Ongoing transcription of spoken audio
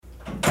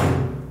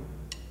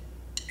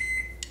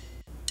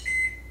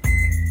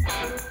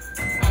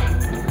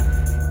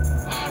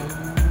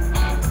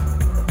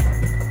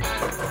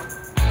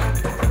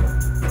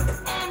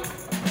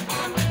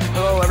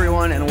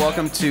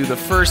welcome to the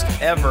first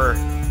ever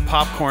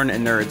Popcorn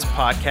and Nerds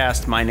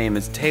podcast. My name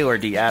is Taylor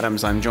D.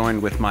 Adams. I'm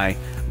joined with my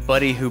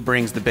buddy who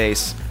brings the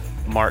bass,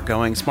 Mark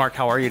Goings. Mark,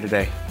 how are you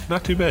today?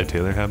 Not too bad,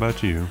 Taylor. How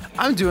about you?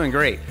 I'm doing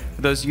great.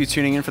 For those of you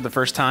tuning in for the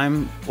first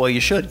time, well, you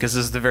should, because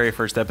this is the very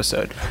first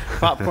episode.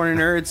 Popcorn and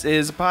Nerds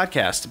is a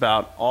podcast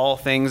about all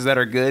things that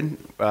are good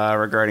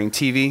regarding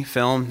TV,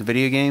 film,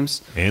 video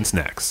games. And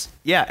snacks.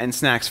 Yeah, and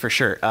snacks for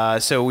sure.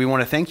 So we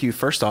want to thank you,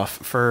 first off,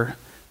 for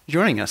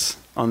joining us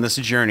on this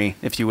journey,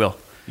 if you will.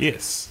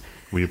 Yes,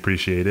 we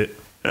appreciate it.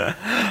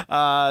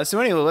 So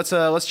anyway,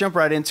 let's jump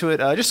right into it.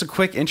 Just a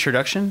quick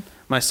introduction.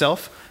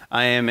 Myself,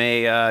 I am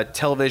a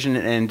television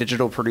and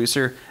digital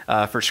producer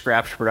for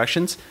Scrapped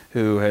Productions,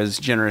 who has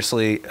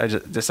generously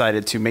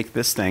decided to make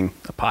this thing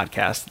a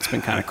podcast. It's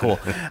been kind of cool.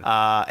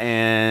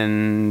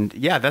 And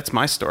yeah, that's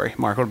my story.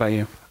 Mark, what about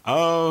you?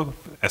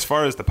 As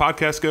far as the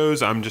podcast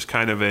goes, I'm just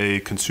kind of a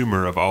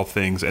consumer of all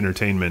things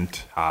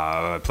entertainment.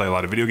 I play a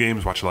lot of video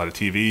games, watch a lot of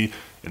TV.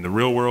 In the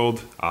real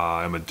world,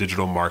 I'm a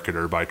digital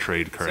marketer by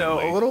trade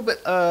currently. So a little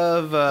bit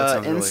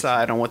of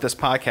insight on what this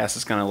podcast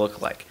is going to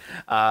look like.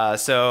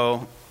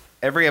 So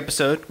every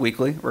episode,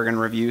 weekly, we're going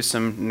to review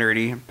some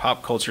nerdy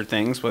pop culture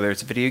things, whether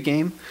it's a video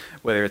game,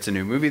 whether it's a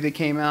new movie that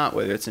came out,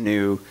 whether it's a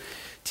new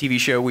TV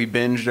show we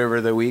binged over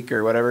the week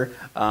or whatever.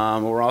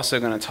 We're also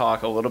going to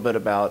talk a little bit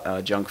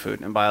about junk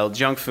food. And by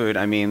junk food,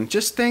 I mean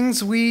just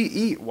things we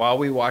eat while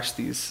we watch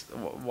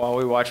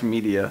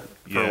media,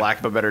 for lack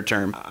of a better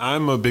term.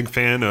 I'm a big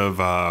fan of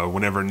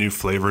whenever new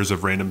flavors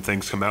of random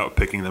things come out,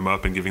 picking them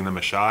up and giving them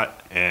a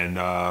shot. And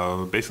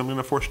basically, I'm going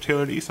to force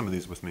Taylor to eat some of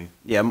these with me.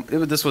 Yeah,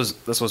 this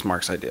was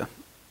Mark's idea.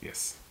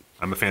 Yes,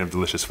 I'm a fan of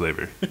delicious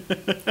flavor.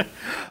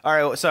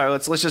 All right, sorry,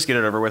 let's just get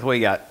it over with. What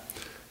you got?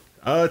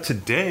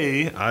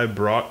 Today, I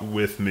brought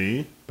with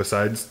me,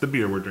 besides the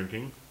beer we're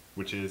drinking,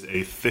 which is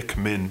a thick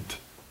mint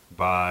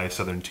by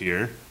Southern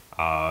Tier,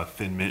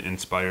 thin mint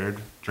inspired,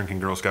 drinking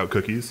Girl Scout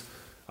cookies.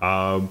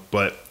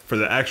 But for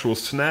the actual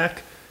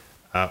snack,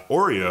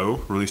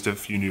 Oreo released a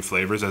few new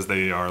flavors, as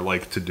they are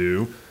like to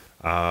do.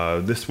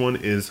 This one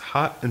is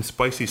hot and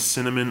spicy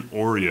cinnamon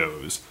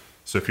Oreos.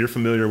 So if you're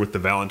familiar with the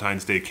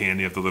Valentine's Day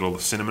candy of the little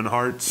cinnamon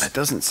hearts. That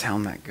doesn't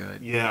sound that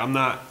good. Yeah, I'm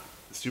not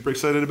super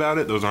excited about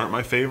it. Those aren't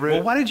my favorite.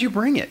 Well, why did you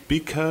bring it?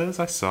 Because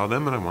I saw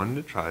them and I wanted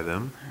to try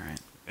them. All right.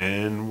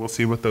 And we'll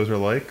see what those are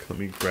like. Let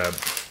me grab.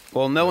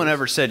 Well, no one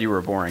ever said you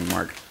were boring,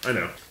 Mark. I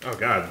know. Oh,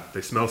 God.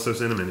 They smell so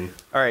cinnamony.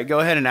 All right. Go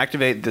ahead and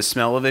activate the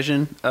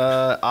Smell-O-Vision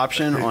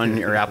option on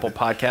your Apple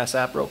Podcast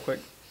app real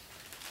quick.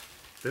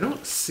 They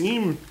don't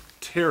seem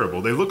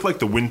terrible. They look like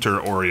the winter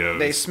Oreos.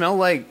 They smell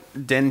like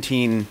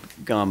dentine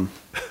gum.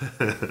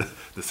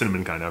 The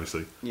cinnamon kind,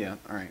 obviously. Yeah.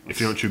 All right. If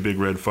you don't chew Big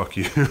Red, fuck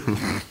you.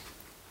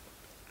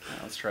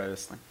 Let's try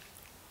this thing.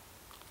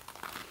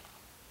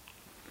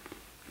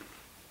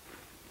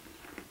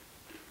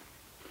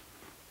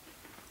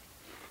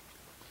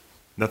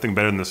 Nothing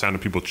better than the sound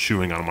of people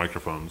chewing on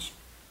microphones.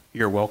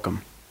 You're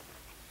welcome.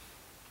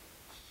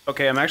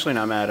 Okay, I'm actually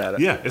not mad at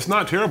it. Yeah, it's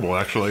not terrible,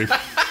 actually.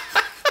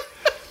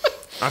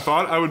 I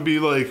thought I would be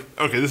like,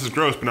 okay, this is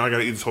gross, but now I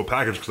gotta eat this whole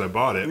package because I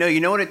bought it. No, you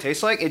know what it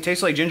tastes like? It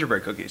tastes like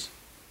gingerbread cookies.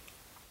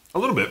 A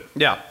little bit.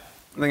 Yeah.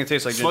 I think it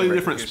tastes like slightly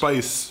gingerbread different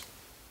cookies. Spice.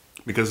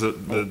 Because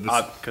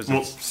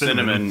it's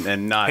cinnamon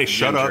and not hey,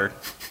 ginger.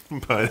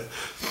 Shut up. But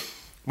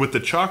with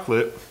the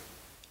chocolate,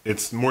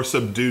 it's more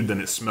subdued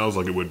than it smells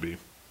like it would be.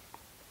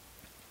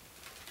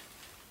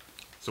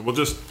 So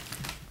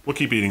we'll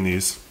keep eating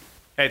these.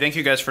 Hey, thank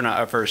you guys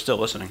for still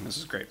listening. This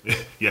is great.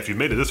 Yeah, if you've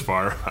made it this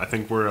far, I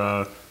think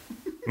we're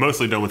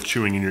mostly done with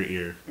chewing in your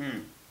ear.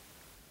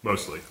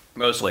 Mostly.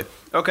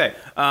 Okay,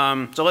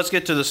 so let's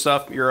get to the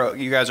stuff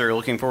you guys are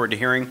looking forward to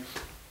hearing,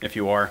 if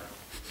you are.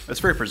 That's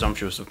very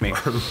presumptuous of me.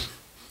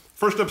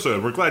 First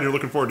episode. We're glad you're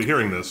looking forward to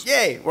hearing this.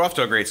 Yay! We're off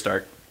to a great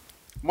start.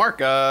 Mark,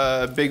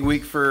 big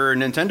week for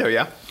Nintendo,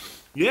 yeah?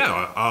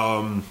 Yeah.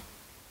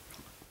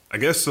 I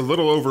guess a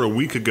little over a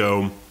week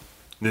ago,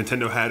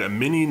 Nintendo had a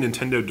mini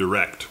Nintendo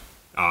Direct.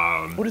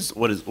 What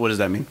does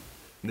that mean?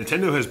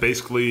 Nintendo has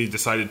basically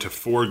decided to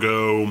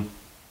forego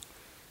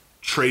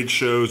trade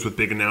shows with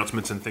big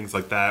announcements and things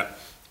like that.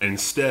 And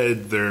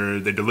instead,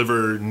 they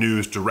deliver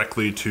news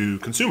directly to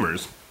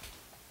consumers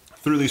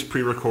through these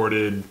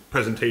pre-recorded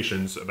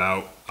presentations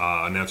about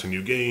announcing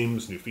new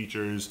games, new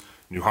features,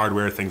 new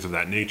hardware, things of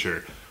that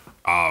nature.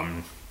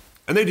 And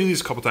they do these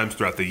a couple times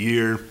throughout the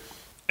year.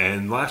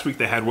 And last week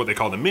they had what they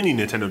called a mini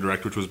Nintendo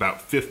Direct, which was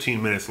about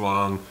 15 minutes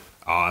long,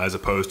 as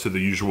opposed to the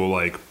usual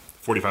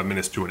 45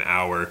 minutes to an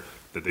hour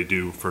that they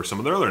do for some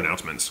of their other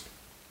announcements.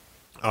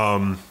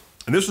 And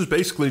this was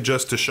basically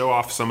just to show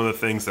off some of the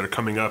things that are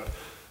coming up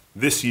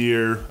this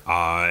year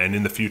and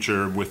in the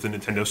future with the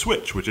Nintendo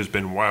Switch, which has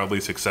been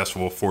wildly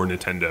successful for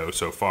Nintendo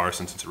so far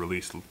since its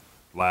release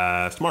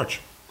last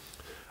March.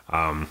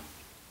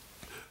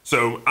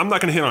 So I'm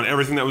not going to hit on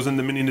everything that was in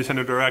the mini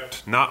Nintendo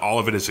Direct. Not all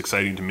of it is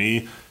exciting to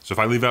me. So if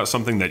I leave out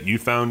something that you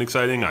found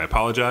exciting, I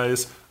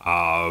apologize.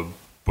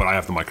 But I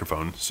have the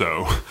microphone,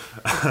 so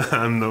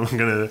I'm going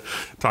to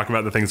talk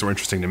about the things that were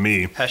interesting to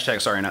me. Hashtag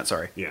sorry, not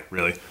sorry. Yeah,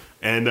 really.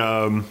 And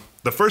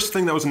the first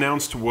thing that was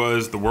announced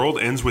was The World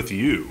Ends With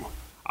You.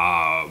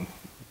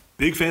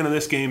 Big fan of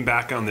this game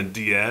back on the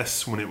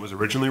DS when it was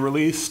originally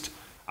released.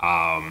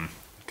 God,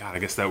 I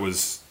guess that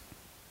was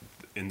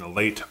in the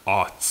late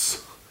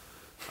aughts.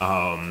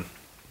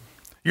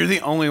 You're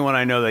the only one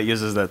I know that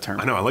uses that term.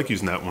 I know, I like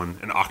using that one.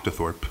 And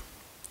Octothorpe.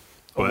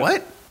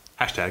 What?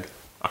 Hashtag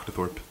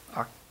Octothorpe.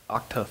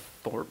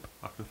 Octothorpe.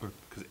 Octothorpe.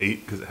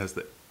 Because it has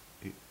the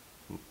 8.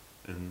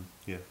 And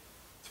yeah,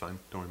 it's fine.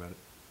 Don't worry about it.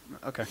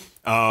 Okay.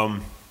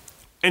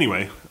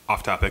 Anyway,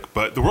 off topic.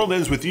 But The World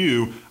Ends With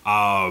You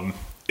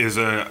is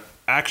an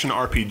action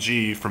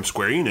RPG from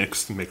Square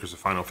Enix, the makers of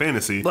Final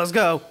Fantasy. Let's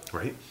go.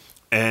 Right?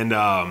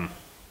 And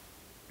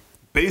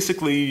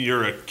basically,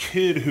 you're a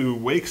kid who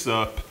wakes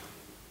up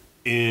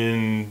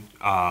in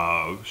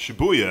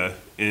Shibuya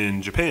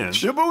in Japan.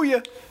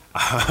 Shibuya.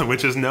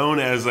 Which is known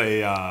as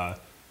a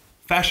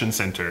fashion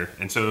center.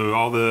 And so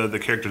all the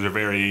characters are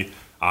very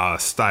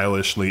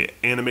stylishly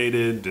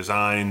animated,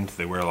 designed.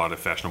 They wear a lot of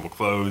fashionable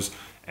clothes.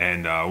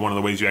 And one of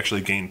the ways you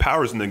actually gain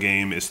powers in the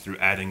game is through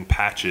adding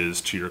patches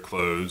to your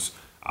clothes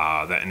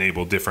that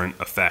enable different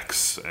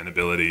effects and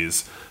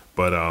abilities.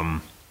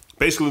 But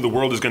basically, the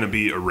world is going to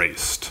be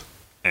erased.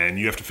 And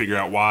you have to figure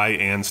out why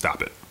and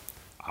stop it.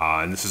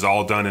 And this is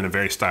all done in a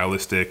very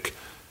stylistic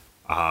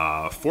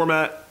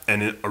format.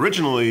 And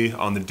originally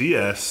on the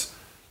DS,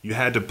 you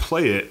had to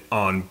play it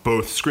on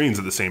both screens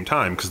at the same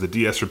time, because the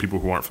DS, for people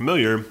who aren't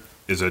familiar,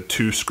 is a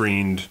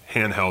 2-screened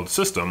handheld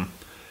system.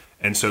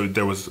 And so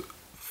there was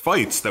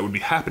fights that would be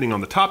happening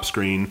on the top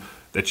screen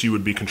that you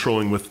would be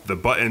controlling with the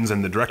buttons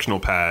and the directional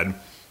pad,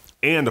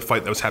 and a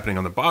fight that was happening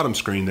on the bottom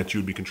screen that you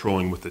would be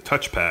controlling with the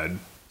touchpad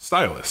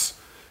stylus.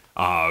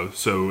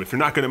 So if you're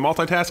not good at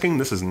multitasking,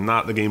 this is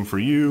not the game for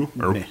you.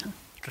 Or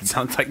That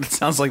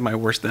sounds like my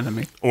worst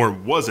enemy. Or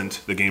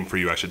wasn't the game for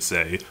you, I should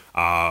say.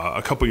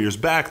 A couple years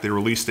back, they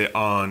released it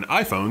on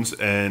iPhones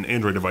and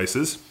Android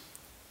devices,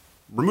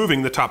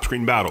 removing the top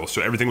screen battle.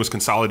 So everything was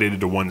consolidated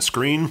to one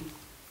screen.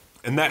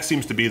 And that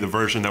seems to be the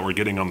version that we're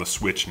getting on the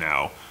Switch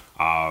now.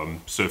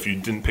 So if you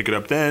didn't pick it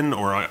up then,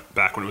 or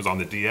back when it was on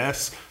the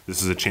DS,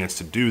 this is a chance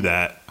to do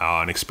that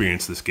and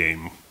experience this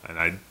game. And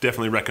I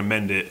definitely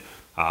recommend it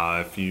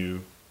if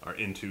you are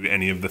into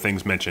any of the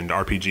things mentioned: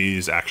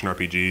 RPGs, action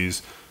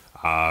RPGs,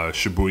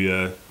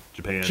 Shibuya,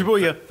 Japan.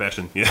 Shibuya.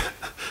 Fashion, yeah.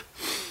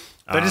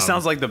 That just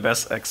sounds like the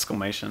best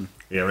exclamation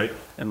Yeah, right?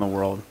 in the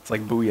world. It's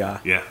like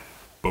booyah. Yeah,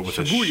 but with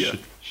Shibuya.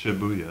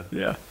 Shibuya.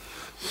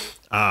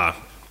 Yeah.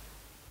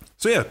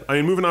 So yeah, I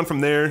mean, moving on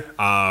from there,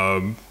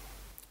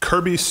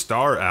 Kirby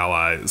Star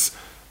Allies.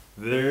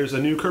 There's a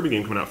new Kirby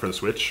game coming out for the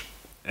Switch,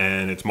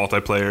 and it's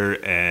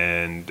multiplayer,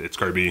 and it's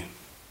Kirby,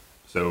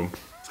 so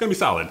it's gonna be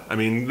solid. I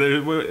mean,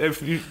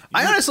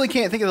 I honestly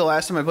can't think of the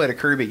last time I played a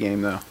Kirby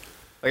game, though.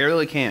 Like, I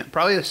really can't.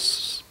 Probably the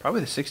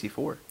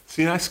 64.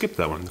 See, I skipped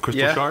that one. The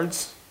Crystal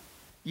Shards?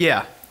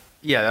 Yeah.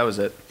 Yeah, that was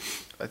it,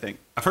 I think.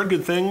 I've heard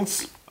good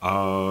things.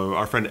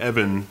 Our friend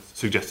Evan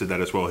suggested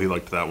that as well. He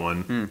liked that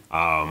one.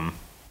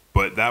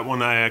 But that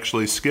one I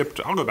actually skipped.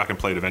 I'll go back and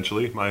play it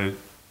eventually. My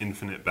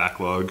infinite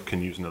backlog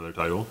can use another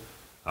title.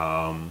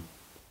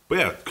 But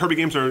yeah, Kirby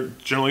games are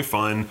generally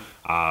fun.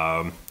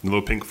 The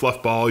little pink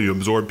fluff ball, you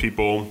absorb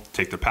people,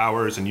 take their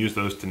powers, and use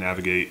those to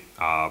navigate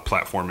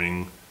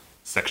platforming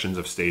sections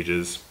of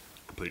stages,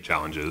 complete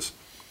challenges.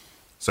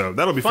 So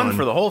that'll be fun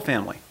for the whole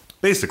family.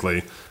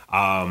 Basically.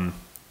 Hyrule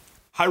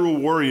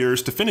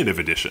Warriors Definitive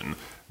Edition.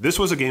 This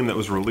was a game that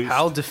was released...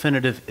 How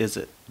definitive is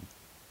it?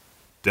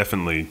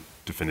 Definitely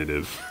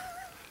definitive.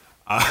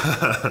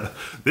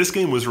 This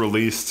game was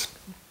released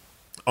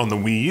on the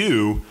Wii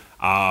U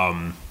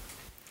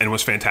and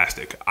was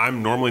fantastic.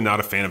 I'm normally not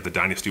a fan of the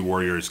Dynasty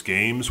Warriors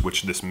games,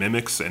 which this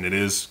mimics, and it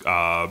is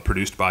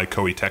produced by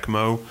Koei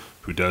Tecmo,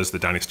 who does the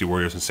Dynasty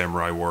Warriors and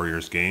Samurai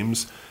Warriors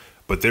games.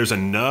 But there's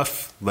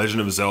enough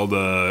Legend of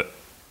Zelda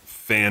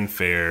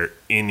fanfare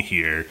in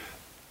here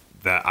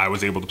that I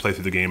was able to play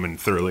through the game and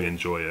thoroughly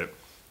enjoy it.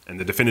 And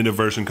the definitive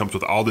version comes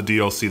with all the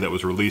DLC that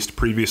was released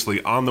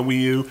previously on the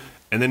Wii U,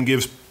 and then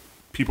gives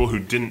people who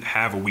didn't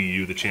have a Wii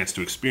U the chance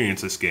to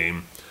experience this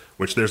game,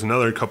 which there's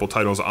another couple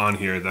titles on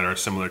here that are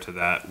similar to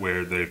that,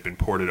 where they've been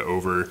ported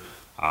over.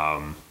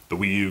 The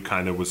Wii U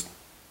kind of was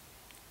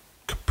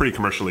pretty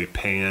commercially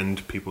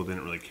panned. People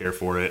didn't really care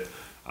for it.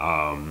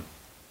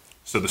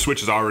 So the Switch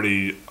has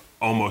already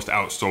almost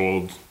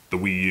outsold the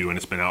Wii U, and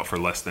it's been out for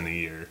less than a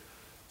year.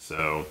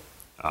 So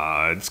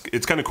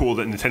it's kind of cool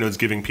that Nintendo is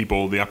giving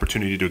people the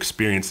opportunity to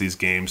experience these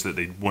games that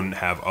they wouldn't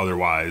have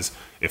otherwise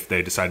if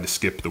they decided to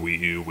skip the Wii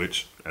U,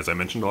 which, as I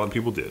mentioned, a lot of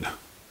people did.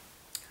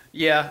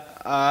 Yeah,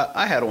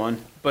 I had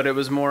one, but it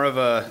was more of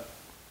a,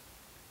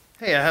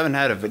 hey, I haven't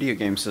had a video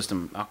game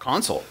system, a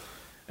console,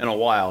 in a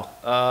while.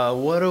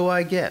 What do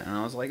I get? And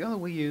I was like, oh,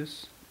 Wii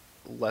U's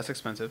less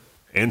expensive.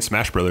 And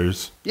Smash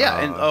Brothers.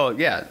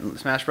 Yeah,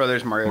 Smash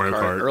Brothers, Mario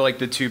Kart are like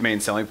the two main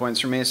selling points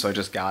for me, so I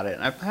just got it.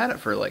 And I've had it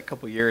for like a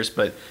couple years,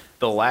 but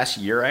the last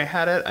year I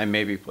had it, I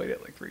maybe played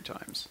it like 3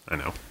 times. I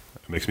know.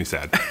 It makes me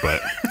sad,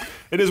 but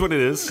It is what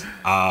it is.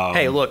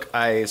 Hey, look,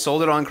 I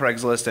sold it on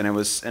Craigslist, and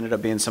it ended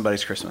up being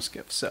somebody's Christmas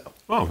gift. So,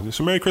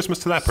 so Merry Christmas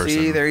to that person.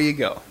 See, there you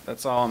go.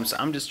 That's all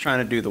I'm just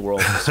trying to do the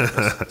world a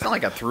service. It's not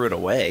like I threw it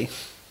away.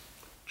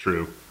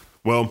 True.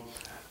 Well,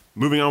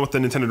 moving on with the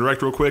Nintendo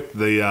Direct real quick.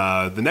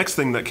 The next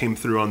thing that came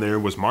through on there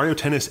was Mario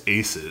Tennis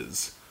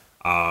Aces.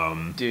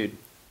 Dude.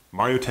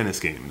 Mario Tennis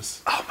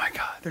games. Oh my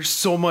god, they're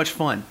so much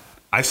fun.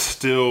 I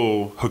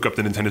still hook up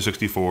the Nintendo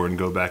 64 and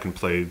go back and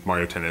play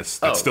Mario Tennis.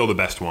 That's still the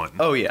best one.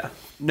 Oh yeah,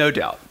 no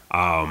doubt.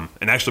 And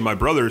actually, my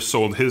brother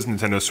sold his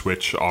Nintendo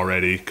Switch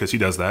already because he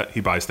does that. He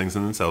buys things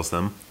and then sells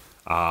them.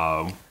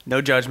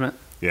 No judgment.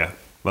 Yeah,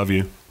 love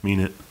you, mean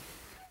it.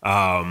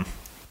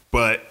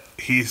 But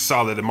he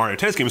saw that the Mario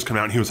Tennis game was coming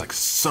out, and he was like,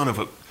 "Son of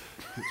a,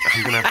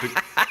 I'm gonna have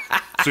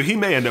to." So he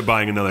may end up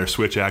buying another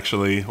Switch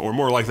actually, or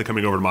more likely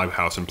coming over to my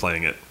house and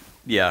playing it.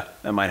 Yeah,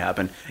 that might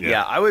happen.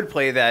 Yeah, I would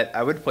play that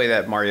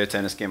Mario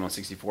Tennis game on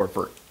 64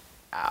 for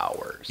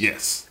hours.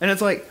 Yes. And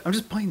it's like, I'm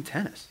just playing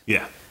tennis.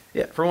 Yeah.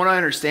 Yeah. From what I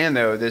understand,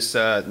 though, the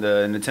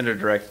Nintendo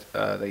Direct,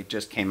 they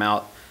just came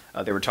out.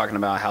 They were talking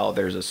about how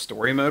there's a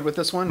story mode with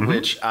this one,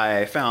 which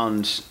I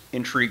found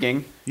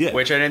intriguing. Yeah.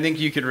 Which I didn't think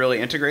you could really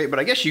integrate, but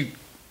I guess you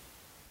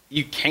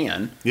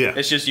can. Yeah.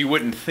 It's just you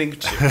wouldn't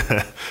think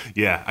to.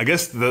 Yeah. I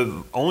guess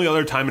the only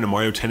other time in a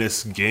Mario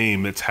Tennis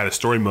game it's had a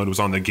story mode was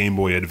on the Game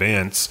Boy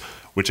Advance,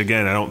 which,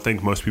 again, I don't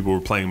think most people were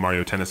playing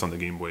Mario Tennis on the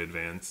Game Boy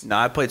Advance. No,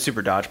 I played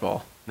Super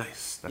Dodgeball.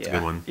 Nice. That's a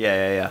good one.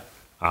 Yeah.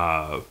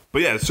 But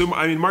yeah, so,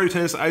 I mean, Mario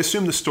Tennis, I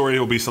assume the story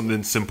will be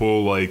something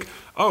simple like,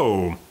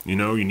 you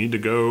need to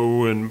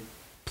go and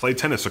play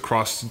tennis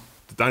across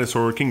the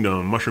Dinosaur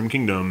Kingdom, Mushroom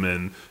Kingdom,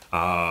 and,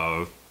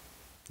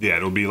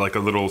 it'll be like a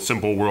little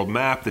simple world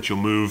map that you'll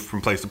move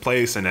from place to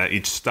place, and at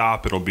each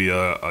stop it'll be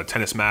a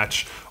tennis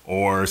match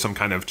or some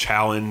kind of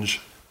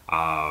challenge.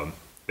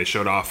 They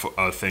showed off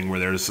a thing where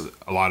there's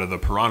a lot of the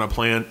piranha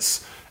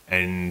plants,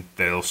 and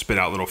they'll spit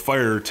out little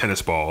fire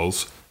tennis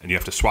balls, and you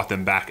have to swat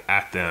them back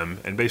at them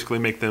and basically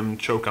make them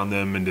choke on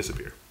them and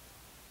disappear.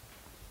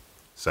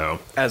 So,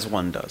 as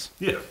one does.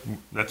 Yeah,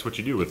 that's what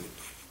you do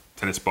with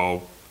tennis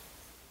ball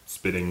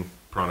spitting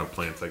piranha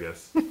plants, I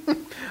guess.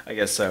 I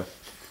guess so.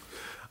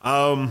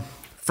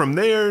 From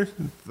there,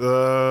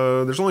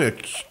 there's only a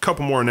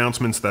couple more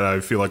announcements that I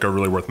feel like are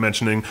really worth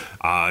mentioning.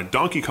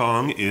 Donkey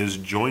Kong is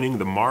joining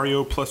the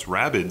Mario plus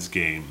Rabbids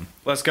game.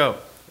 Let's go.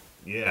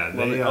 Yeah.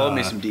 Love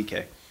me some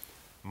DK.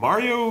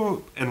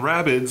 Mario and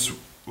Rabbids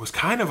was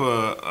kind of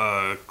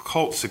a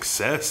cult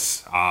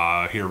success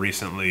here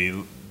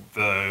recently.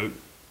 The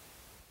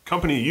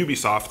company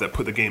Ubisoft that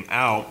put the game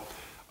out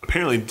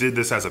apparently did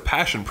this as a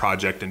passion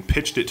project and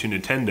pitched it to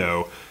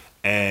Nintendo,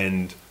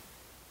 and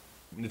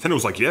Nintendo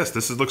was like, yes,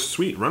 looks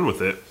sweet, run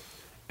with it.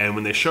 And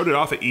when they showed it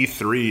off at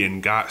E3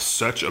 and got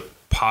such a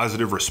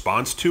positive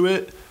response to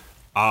it,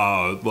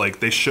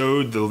 they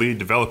showed the lead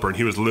developer, and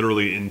he was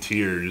literally in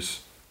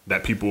tears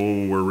that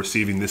people were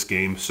receiving this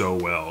game so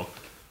well.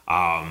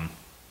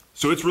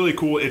 So it's really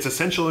cool. It's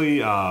essentially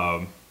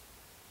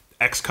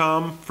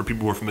XCOM, for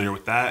people who are familiar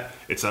with that.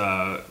 It's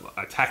a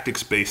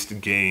tactics-based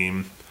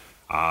game.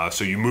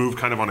 So you move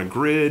kind of on a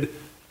grid,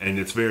 and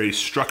it's very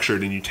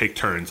structured, and you take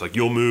turns. Like,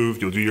 you'll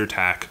move, you'll do your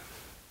attack.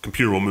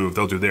 Computer will move,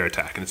 they'll do their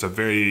attack. And it's a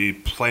very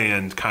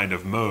planned kind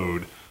of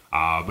mode.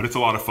 But it's a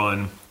lot of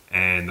fun.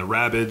 And the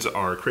Rabbids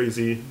are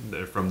crazy.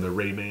 They're from the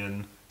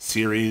Rayman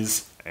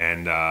series.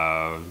 And,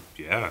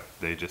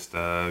 they just...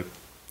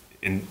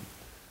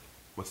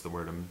 what's the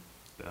word I'm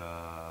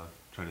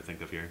trying to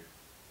think of here?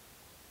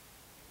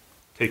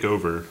 Take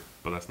over.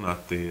 But that's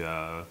not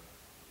the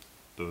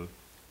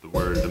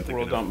word I'm thinking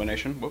World of.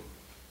 domination. Whoop.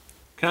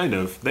 Kind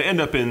of. They end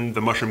up in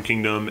the Mushroom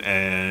Kingdom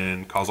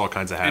and cause all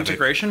kinds of havoc.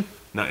 Integration?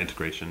 Not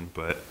integration,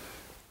 but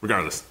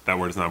regardless, that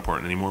word is not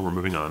important anymore. We're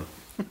moving on.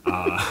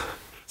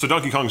 So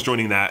Donkey Kong's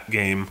joining that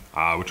game,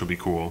 which will be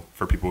cool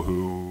for people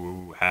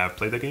who have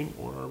played that game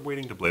or are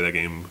waiting to play that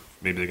game.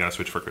 Maybe they got a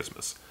Switch for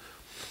Christmas.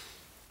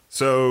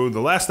 So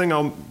the last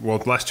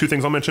two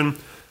things I'll mention,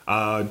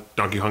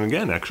 Donkey Kong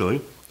again,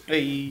 actually.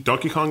 Hey.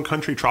 Donkey Kong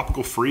Country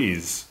Tropical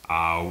Freeze.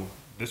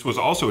 This was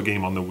also a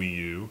game on the Wii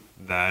U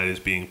that is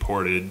being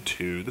ported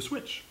to the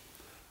Switch.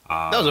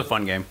 That was a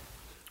fun game.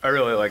 I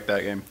really liked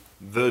that game.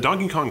 The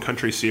Donkey Kong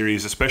Country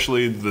series,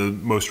 especially the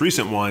most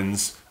recent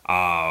ones,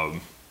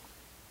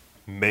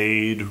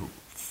 made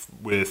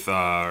with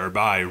or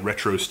by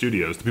Retro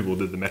Studios, the people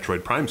who did the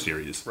Metroid Prime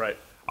series, right,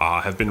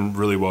 have been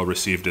really well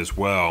received as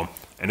well.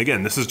 And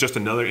again, this is just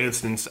another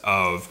instance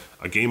of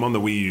a game on the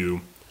Wii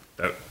U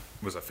that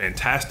was a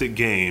fantastic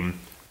game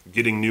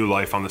getting new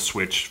life on the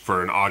Switch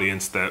for an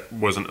audience that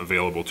wasn't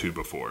available to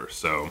before.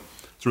 So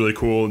it's really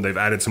cool. They've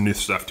added some new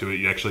stuff to it.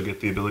 You actually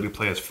get the ability to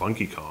play as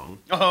Funky Kong.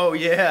 Oh,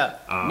 yeah.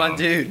 My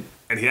dude.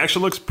 And he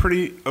actually looks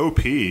pretty OP.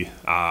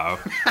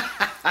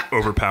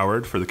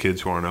 Overpowered for the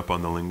kids who aren't up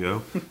on the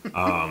lingo.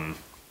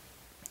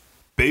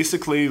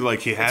 Basically, like,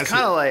 he has... It's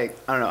kind of like,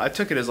 I don't know, I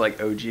took it as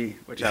like OG,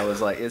 which I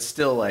was like, it's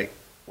still like,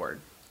 word.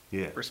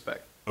 Yeah.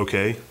 Respect.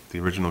 Okay, the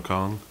original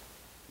Kong?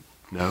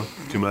 No?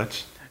 Too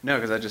much? No,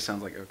 because that just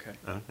sounds like okay.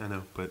 I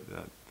know, but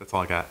that's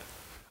all I got.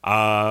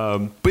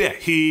 But yeah,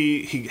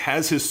 he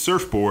has his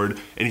surfboard,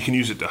 and he can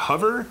use it to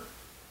hover,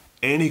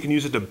 and he can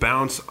use it to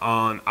bounce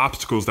on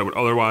obstacles that would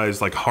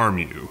otherwise like harm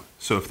you.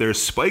 So if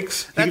there's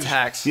spikes, that's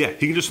hacks. Yeah,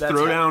 he can just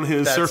throw down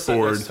his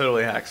surfboard. That's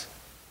totally hacks.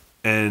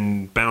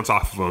 And bounce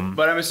off of them.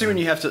 But I'm assuming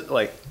you have to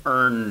like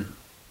earn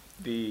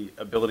the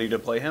ability to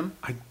play him.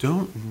 I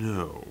don't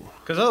know.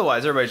 Because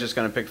otherwise, everybody's just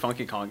going to pick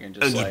Funky Kong and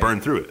just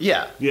burn through it.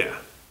 Yeah. Yeah.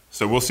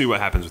 So we'll see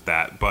what happens with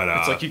that. But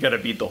it's like you got to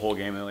beat the whole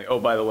game and like, oh,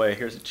 by the way,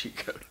 here's a cheat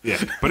code.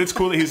 Yeah, but it's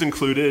cool that he's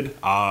included.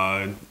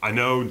 I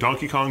know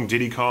Donkey Kong,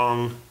 Diddy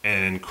Kong,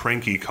 and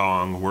Cranky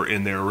Kong were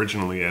in there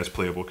originally as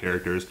playable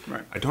characters.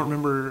 Right. I don't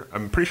remember.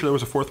 I'm pretty sure there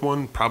was a fourth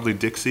one, probably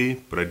Dixie,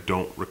 but I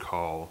don't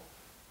recall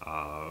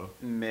who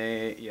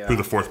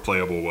the fourth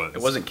playable was.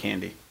 It wasn't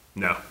Candy.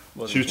 No,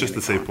 she was just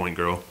the save point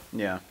girl.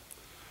 Yeah.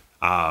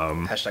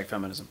 Hashtag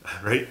feminism.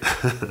 Right.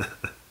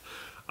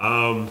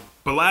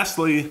 But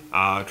lastly,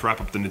 to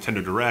wrap up the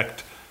Nintendo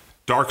Direct,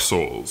 Dark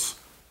Souls.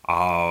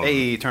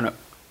 Hey, turn up.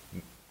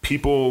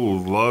 People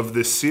love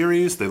this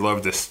series. They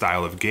love this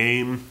style of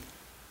game.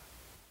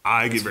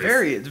 It's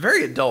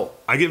very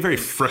adult. I get very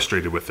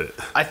frustrated with it.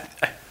 I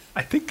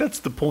think that's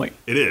the point.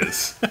 It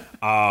is.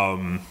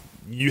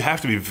 You have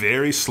to be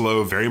very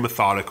slow, very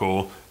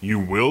methodical. You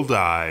will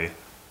die,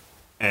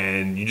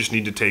 and you just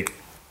need to take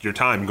your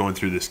time going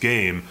through this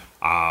game.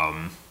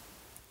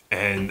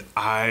 And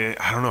I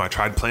don't know. I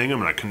tried playing them,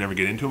 and I could never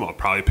get into them. I'll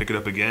probably pick it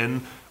up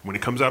again when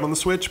it comes out on the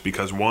Switch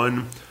because,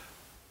 one,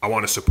 I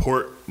want to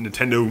support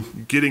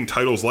Nintendo getting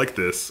titles like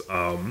this.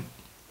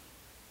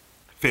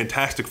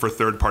 Fantastic for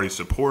third-party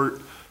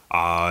support,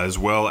 as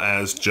well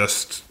as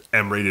just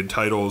M-rated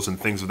titles and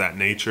things of that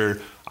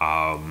nature.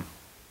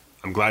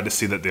 I'm glad to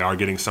see that they are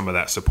getting some of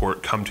that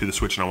support come to the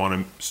Switch, and I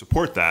want to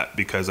support that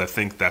because I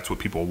think that's what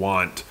people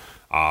want.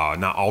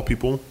 Not all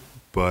people,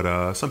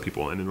 but some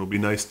people. And it'll be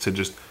nice to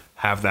just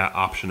have that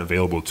option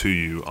available to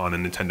you on a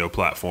Nintendo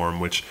platform,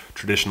 which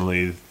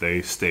traditionally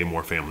they stay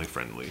more family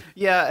friendly.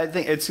 Yeah, I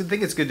think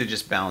it's good to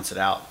just balance it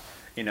out.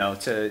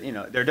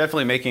 They're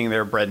definitely making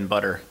their bread and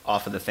butter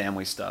off of the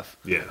family stuff.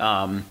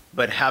 Yeah.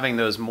 But having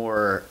those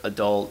more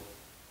adult,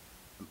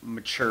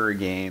 mature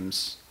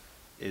games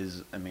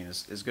is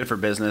good for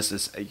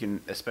business. You can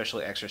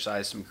especially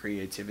exercise some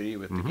creativity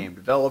with the game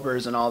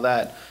developers and all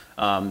that.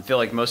 I feel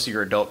like most of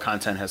your adult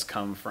content has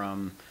come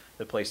from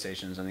the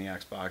PlayStations and the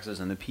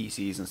Xboxes and the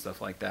PCs and stuff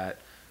like that.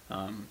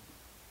 Back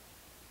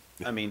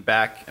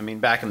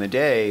in the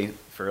day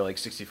for like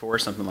 64 or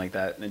something like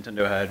that,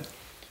 Nintendo had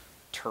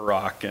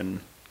Turok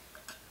and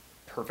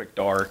Perfect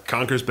Dark.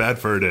 Conker's Bad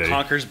Fur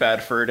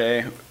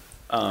Day.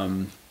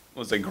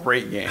 Was a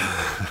great game.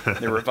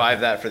 They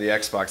revived that for the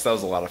Xbox. That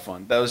was a lot of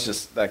fun.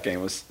 That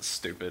game was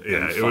stupid.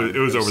 Yeah, it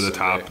was over the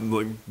top,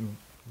 like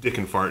dick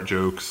and fart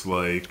jokes,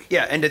 like.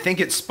 Yeah, and to think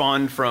it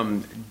spawned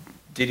from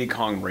Diddy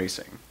Kong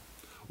Racing.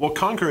 Well,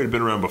 Conker had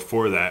been around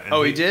before that. And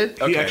he did?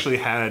 He actually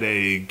had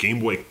a Game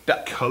Boy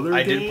Color game.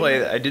 I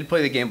did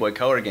play the Game Boy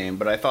Color game,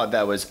 but I thought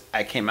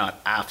I came out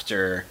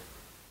after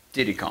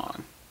Diddy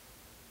Kong.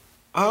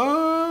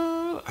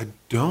 I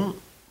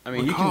don't.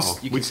 recall.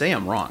 You can say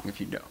I'm wrong if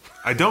you don't.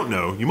 I don't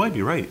know. You might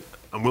be right.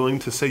 I'm willing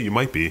to say you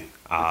might be.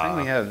 I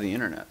think we have the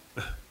internet.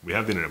 We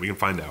have the internet. We can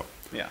find out.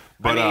 Yeah.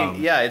 But,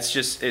 it's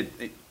just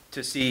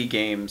to see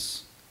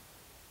games,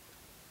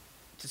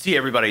 to see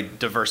everybody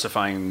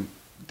diversifying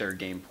their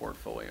game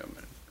portfolio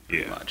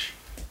pretty much.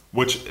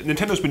 Which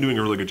Nintendo's been doing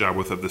a really good job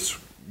with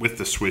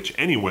the Switch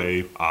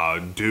anyway.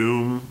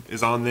 Doom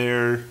is on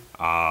there.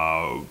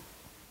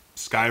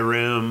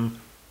 Skyrim.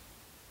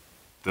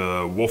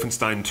 The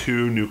Wolfenstein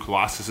 2 New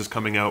Colossus is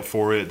coming out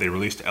for it. They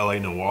released LA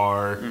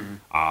Noire.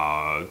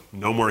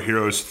 No More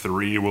Heroes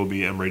 3 will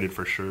be M-rated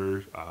for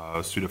sure.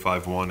 Suda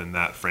 5-1 and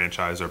that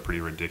franchise are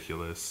pretty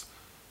ridiculous.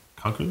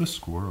 Conquer the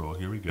Squirrel.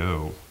 Here we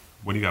go.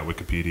 What do you got,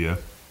 Wikipedia?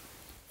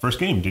 First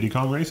game, Diddy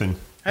Kong Racing.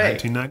 Hey,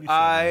 1997.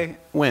 I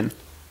win.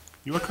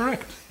 You are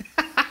correct.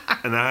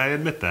 And I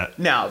admit that.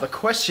 Now, the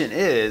question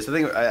is,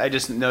 I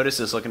just noticed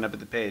this looking up at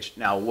the page.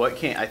 Now,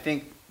 I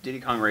think Diddy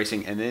Kong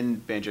Racing and then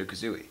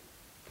Banjo-Kazooie.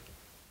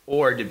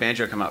 Or did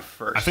Banjo come out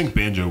first? I think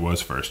Banjo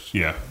was first,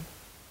 yeah.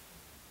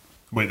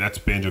 Wait, that's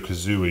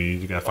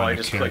Banjo-Kazooie. You gotta find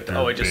the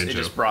character. It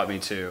just brought me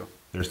to.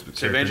 There's the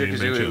so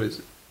Banjo-Kazooie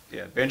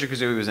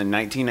was in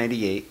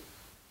 1998.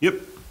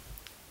 Yep.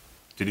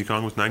 Diddy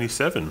Kong was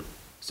 97.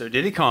 So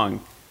Diddy Kong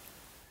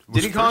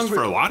was first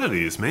for a lot of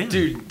these, man.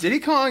 Dude, Diddy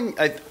Kong,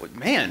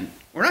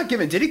 we're not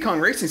giving Diddy Kong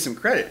Racing some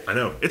credit. I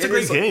know. It's a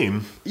great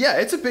game. Yeah,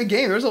 it's a big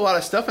game. There's a lot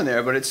of stuff in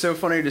there, but it's so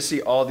funny to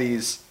see all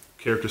these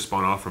characters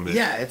spawn off from it.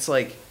 Yeah, it's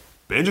like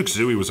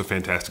Banjo-Kazooie was a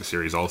fantastic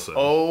series also.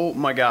 Oh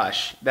my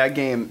gosh. That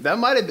game,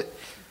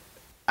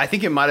 I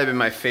think it might have been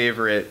my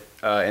favorite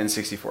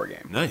N64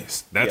 game.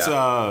 Nice. That's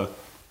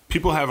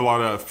people have a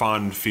lot of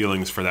fond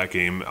feelings for that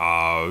game.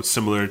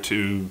 Similar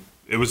to,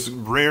 it was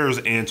Rare's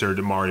answer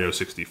to Mario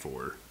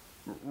 64.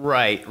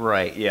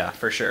 Right. Yeah,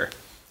 for sure.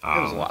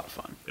 It was a lot of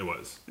fun. It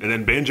was. And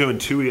then Banjo and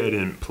Tooie I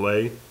didn't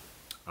play.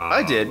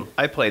 I did.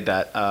 I played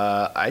that.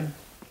 I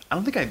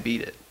don't think I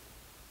beat it.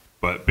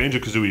 But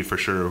Banjo-Kazooie for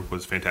sure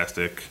was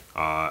fantastic,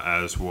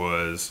 as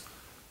was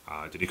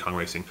Diddy Kong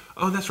Racing.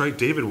 Oh, that's right,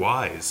 David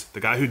Wise, the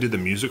guy who did the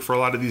music for a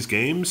lot of these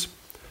games.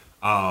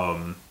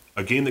 A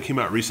game that came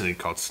out recently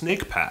called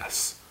Snake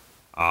Pass.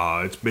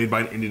 It's made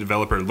by an indie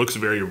developer. It looks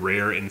very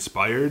Rare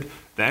inspired.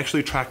 They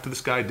actually tracked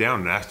this guy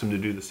down and asked him to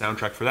do the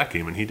soundtrack for that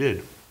game, and he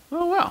did.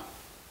 Oh, wow.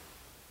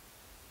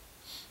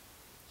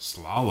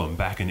 Slalom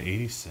back in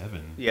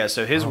 87. Yeah,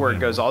 so his work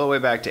goes all the way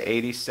back to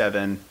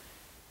 87.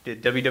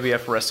 Did WWF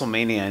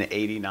WrestleMania in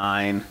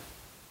 89.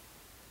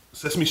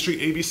 Sesame Street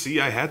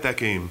ABC, I had that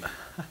game.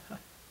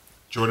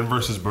 Jordan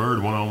versus Bird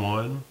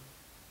 1-on-1.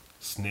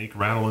 Snake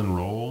Rattle and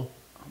Roll.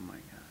 Oh my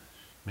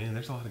gosh. Man,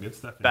 there's a lot of good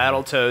stuff in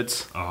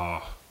Battletoads.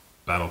 Oh,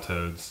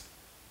 Battletoads.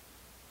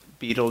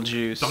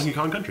 Beetlejuice. Donkey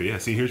Kong Country, yeah.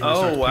 See, here's where we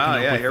start picking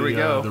up with here we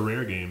go. The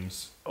Rare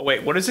games. Oh,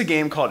 wait, what is a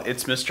game called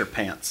It's Mr.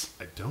 Pants?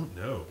 I don't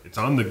know. It's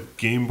on the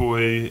Game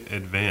Boy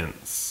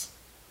Advance.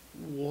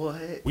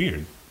 What?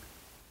 Weird.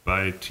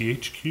 By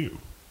THQ.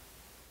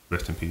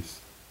 Rest in peace.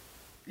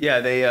 Yeah,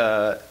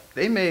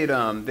 they made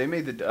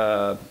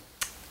the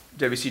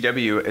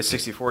WCW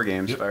 64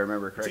 games, Yep. if I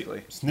remember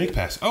correctly. Snake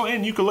Pass. Oh,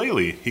 and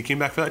Ukulele. He came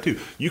back for that too.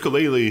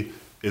 Ukulele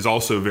is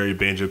also very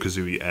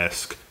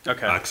Banjo-Kazooie-esque.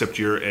 Okay. Except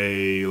you're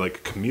a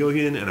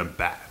chameleon and a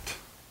bat.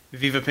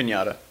 Viva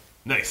Pinata.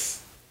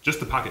 Nice. Just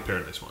the Pocket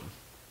Paradise one.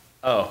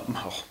 Oh,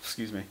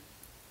 excuse me.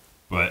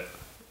 But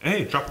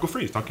hey, Tropical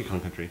Freeze, Donkey Kong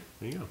Country.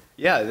 There you go.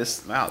 Yeah,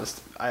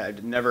 I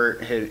never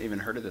had even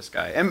heard of this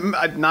guy, and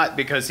not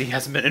because he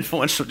hasn't been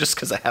influential, just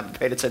because I haven't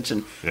paid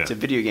attention to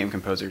video game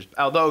composers.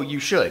 Although you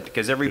should,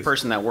 because every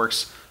person that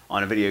works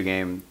on a video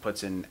game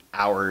puts in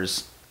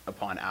hours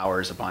upon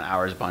hours upon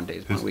hours upon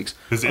days upon weeks.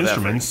 His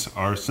instruments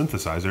are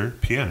synthesizer,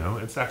 piano,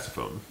 and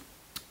saxophone.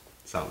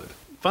 Solid.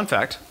 Fun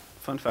fact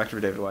for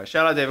David Wise.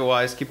 Shout out David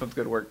Wise. Keep up the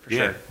good work for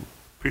sure.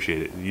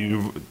 Appreciate it.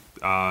 You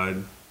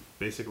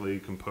basically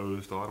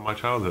composed a lot of my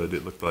childhood,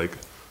 it looked like.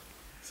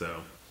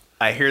 So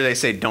I hear they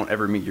say don't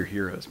ever meet your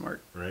heroes,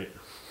 Mark. Right.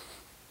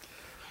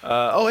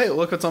 Hey,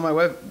 look what's on my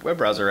web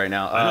browser right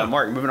now.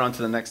 Mark, moving on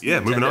to the next.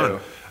 Yeah, Nintendo. moving on.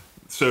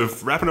 So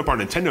wrapping up our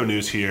Nintendo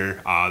news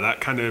here, that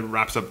kind of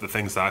wraps up the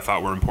things that I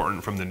thought were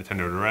important from the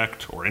Nintendo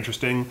Direct or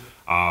interesting.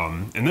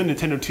 And then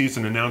Nintendo teased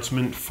an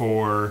announcement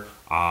for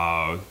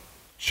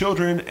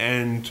children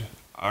and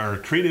our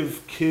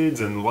creative kids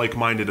and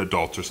like-minded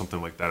adults or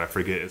something like that. I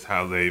forget is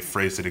how they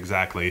phrased it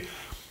exactly.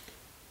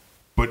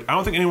 But I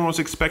don't think anyone was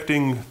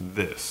expecting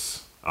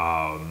this.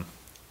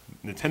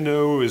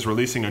 Nintendo is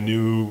releasing a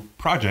new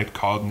project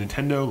called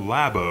Nintendo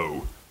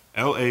Labo,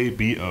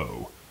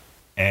 Labo.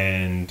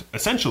 And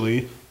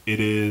essentially,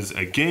 it is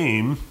a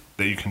game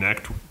that you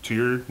connect to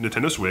your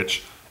Nintendo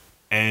Switch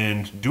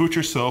and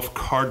do-it-yourself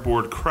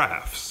cardboard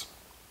crafts.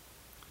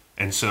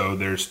 And so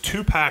there's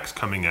 2 packs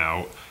coming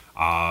out.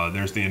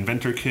 There's the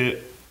Inventor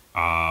Kit,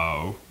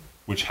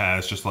 which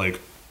has just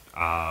like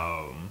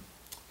a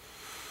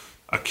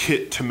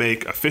kit to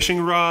make a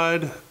fishing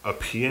rod, a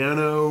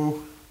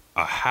piano,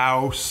 a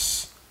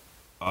house,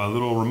 a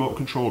little remote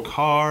control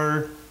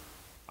car,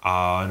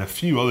 and a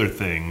few other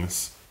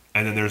things.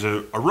 And then there's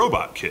a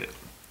robot kit.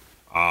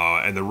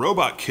 And the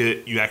robot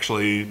kit you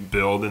actually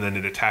build and then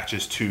it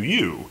attaches to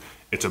you.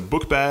 It's a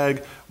book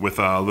bag with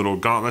little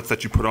gauntlets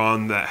that you put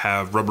on that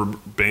have rubber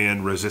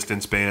band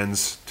resistance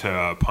bands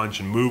to punch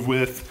and move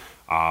with.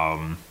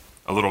 A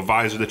little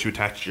visor that you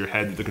attach to your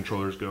head that the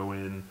controllers go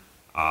in.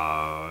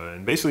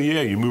 And basically,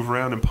 you move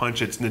around and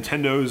punch. It's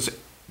Nintendo's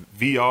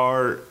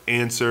VR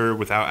answer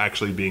without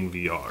actually being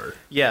VR.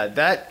 Yeah,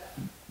 that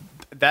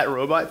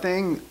robot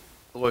thing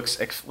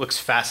looks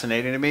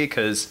fascinating to me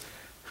because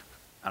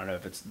I don't know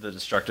if it's the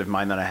destructive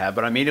mind that I have,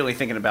 but I'm immediately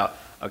thinking about,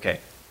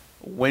 okay,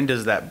 when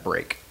does that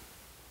break?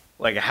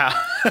 Like how?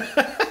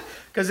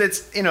 Because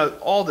it's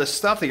all this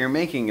stuff that you're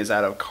making is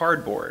out of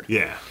cardboard.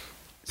 Yeah,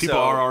 people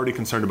are already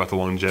concerned about the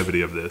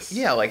longevity of this.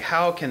 Yeah, like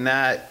how can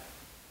that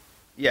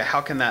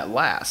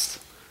last?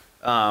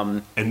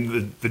 And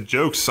the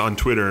jokes on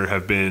Twitter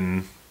have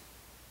been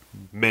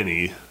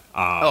many.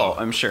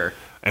 I'm sure.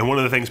 And one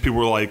of the things people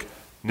were like,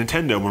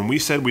 Nintendo, when we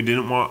said we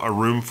didn't want a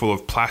room full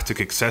of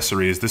plastic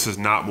accessories, this is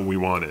not what we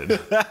wanted.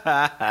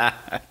 Hey,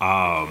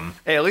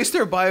 at least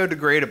they're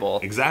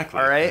biodegradable. Exactly.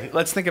 All right?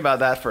 Let's think about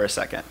that for a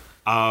second.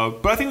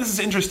 But I think this is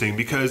interesting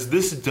because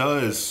this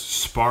does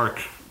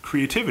spark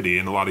creativity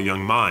in a lot of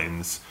young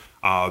minds.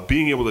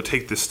 Being able to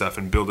take this stuff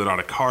and build it out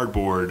of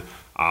cardboard.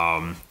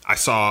 I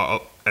saw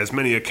as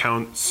many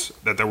accounts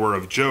that there were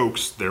of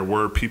jokes. There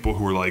were people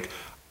who were like,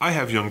 I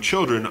have young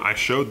children. I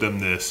showed them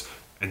this.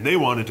 And they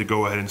wanted to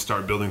go ahead and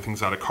start building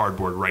things out of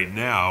cardboard right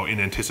now in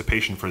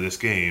anticipation for this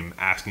game,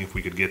 asking if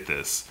we could get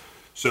this.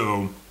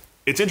 So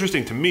it's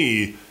interesting to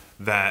me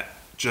that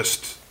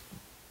just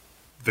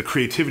the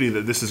creativity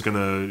that this is going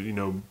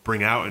to,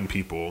 bring out in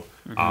people.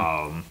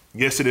 Mm-hmm.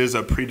 Yes, it is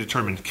a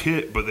predetermined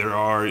kit, but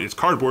it's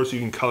cardboard, so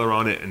you can color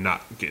on it and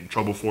not get in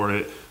trouble for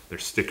it.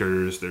 There's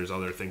stickers. There's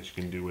other things you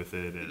can do with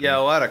it. And, yeah, a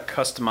lot of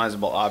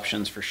customizable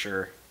options for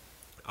sure.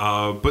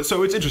 But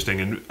so it's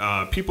interesting,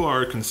 and people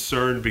are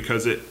concerned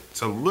because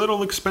it's a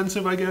little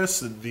expensive, I guess.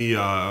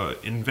 The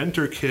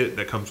inventor kit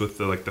that comes with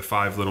the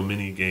 5 little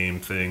mini game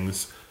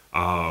things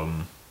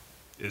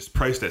is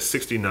priced at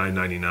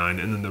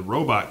 $69.99, and then the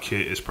robot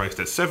kit is priced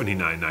at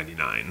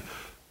 $79.99.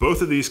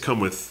 Both of these come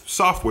with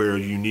software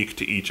unique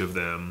to each of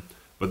them,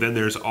 but then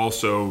there's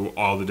also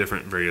all the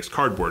different various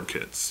cardboard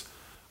kits.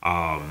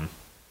 And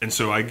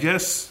so I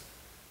guess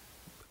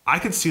I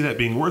could see that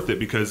being worth it,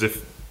 because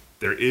if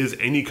there is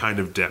any kind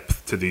of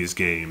depth to these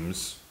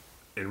games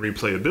and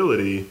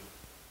replayability,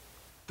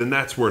 then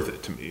that's worth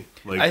it to me.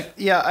 I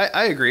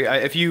agree.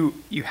 If you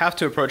have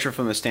to approach it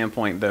from the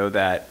standpoint, though,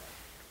 that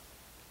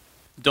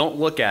don't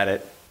look at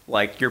it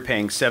like you're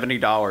paying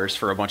 $70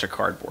 for a bunch of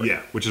cardboard.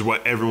 Yeah, which is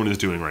what everyone is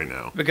doing right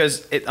now.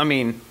 Because,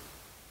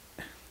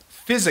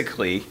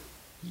 physically,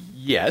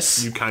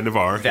 yes. You kind of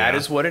are. That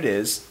is what it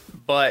is.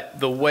 But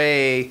the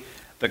way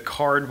the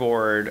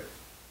cardboard...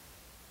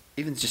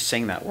 Even just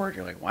saying that word,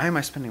 you're like, why am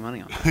I spending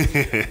money on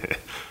that?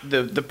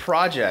 The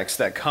projects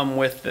that come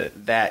with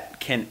it that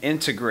can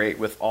integrate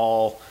with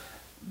all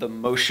the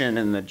motion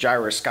and the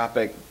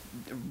gyroscopic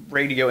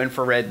radio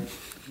infrared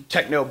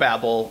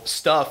technobabble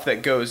stuff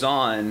that goes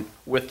on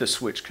with the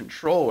Switch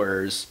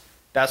controllers,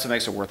 that's what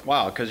makes it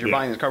worthwhile, because you're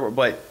buying this cardboard,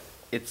 but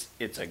it's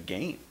a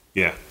game.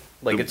 Yeah.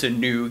 It's a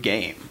new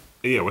game.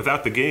 Yeah,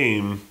 without the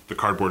game, the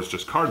cardboard is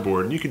just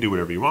cardboard, and you can do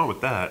whatever you want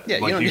with that. Yeah,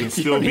 you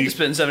don't need to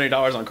spend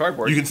 $70 on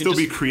cardboard. You can still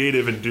be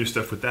creative and do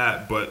stuff with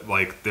that, but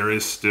there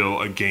is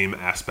still a game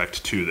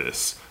aspect to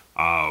this,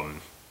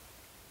 and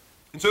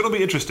so it'll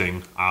be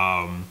interesting. There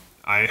are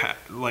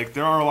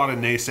a lot of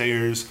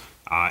naysayers.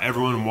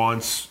 Everyone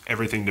wants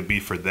everything to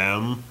be for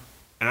them,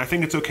 and I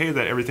think it's okay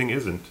that everything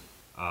isn't.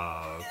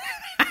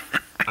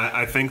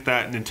 I think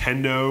that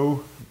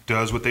Nintendo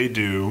does what they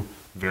do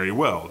very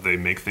well. They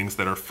make things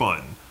that are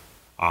fun.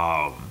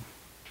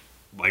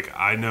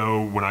 I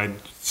know when I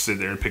sit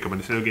there and pick up a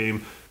Nintendo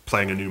game,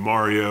 playing a new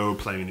Mario,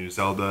 playing a new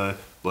Zelda,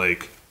 I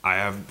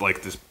have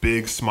this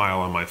big smile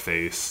on my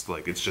face.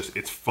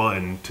 It's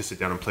fun to sit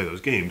down and play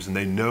those games, and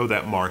they know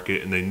that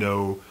market, and they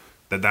know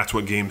that that's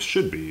what games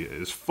should be,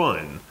 is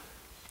fun.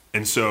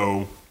 And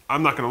so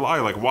I'm not gonna lie,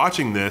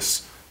 watching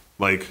this,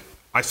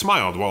 I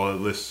smiled while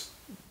this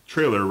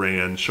trailer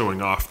ran,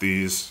 showing off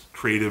these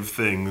creative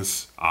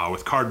things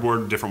with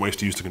cardboard, different ways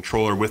to use the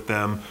controller with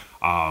them.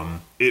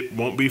 It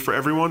won't be for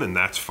everyone, and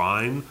that's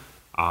fine.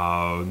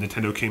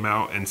 Nintendo came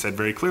out and said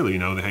very clearly,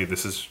 hey,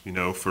 this is,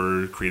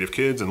 for creative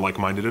kids and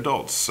like-minded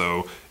adults.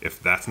 So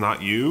if that's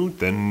not you,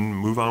 then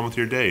move on with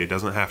your day. It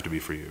doesn't have to be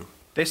for you.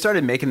 They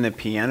started making the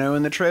piano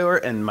in the trailer,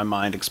 and my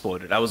mind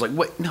exploded. I was like,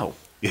 what? No.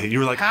 Yeah, you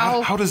were like,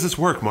 how does this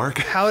work,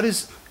 Mark?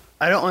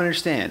 I don't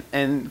understand.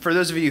 And for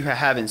those of you who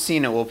haven't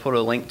seen it, we'll put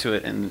a link to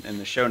it in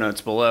the show notes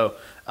below.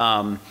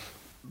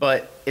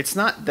 But it's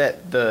not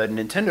that the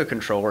Nintendo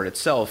controller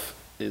itself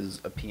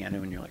is a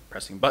piano and you're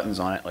pressing buttons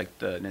on it.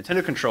 The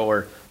Nintendo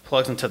controller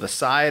plugs into the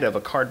side of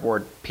a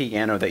cardboard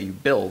piano that you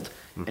build,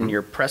 and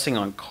you're pressing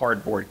on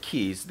cardboard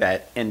keys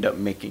that end up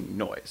making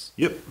noise.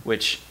 Yep.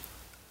 Which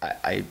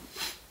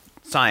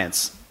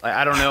science.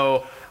 I don't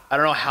know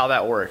how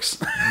that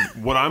works.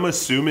 What I'm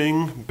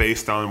assuming,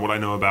 based on what I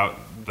know about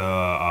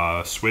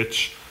the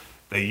Switch,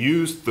 they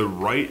used the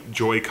right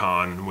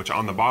Joy-Con, which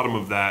on the bottom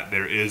of that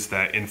there is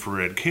that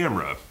infrared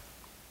camera.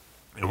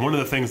 And one of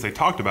the things they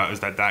talked about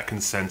is that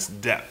can sense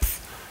depth.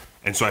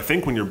 And so I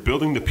think when you're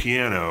building the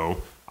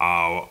piano,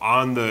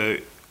 on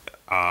the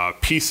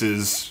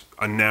pieces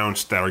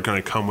announced that are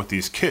going to come with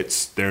these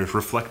kits, there's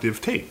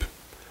reflective tape.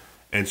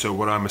 And so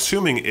what I'm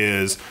assuming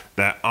is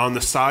that on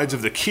the sides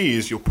of the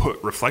keys, you'll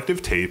put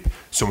reflective tape,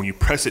 so when you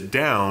press it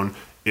down,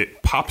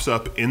 it pops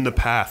up in the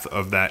path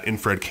of that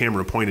infrared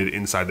camera pointed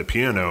inside the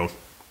piano,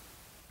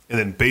 and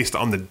then based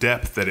on the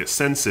depth that it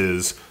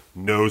senses,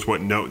 knows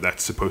what note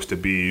that's supposed to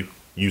be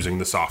using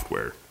the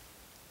software.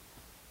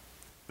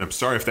 I'm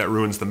sorry if that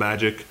ruins the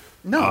magic.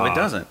 No, it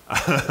doesn't.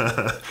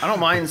 I don't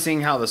mind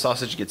seeing how the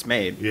sausage gets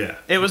made. Yeah.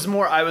 I was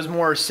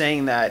more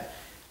saying that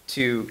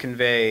to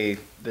convey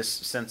this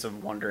sense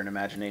of wonder and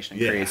imagination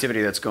and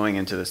creativity that's going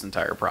into this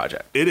entire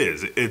project. It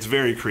is. It's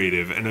very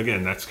creative. And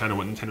again, that's kind of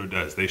what Nintendo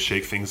does. They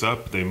shake things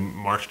up. They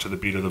march to the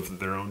beat of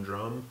their own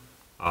drum.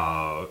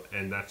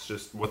 And that's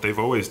just what they've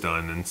always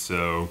done. And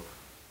so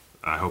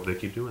I hope they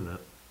keep doing that.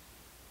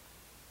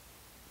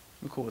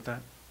 I'm cool with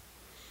that.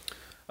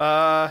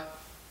 How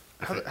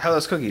are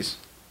those cookies?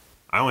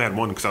 I only had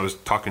one because I was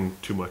talking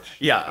too much.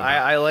 Yeah,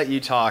 I let you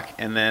talk,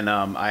 and then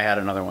I had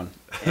another one.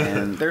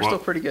 And they're still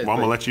pretty good. Well,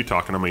 I'm going to let you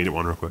talk, and I'm going to eat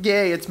one real quick.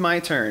 Yay, it's my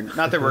turn.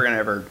 Not that we're going to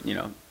ever,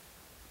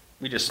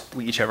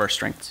 we each have our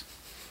strengths.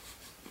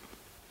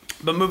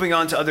 But moving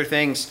on to other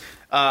things,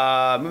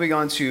 moving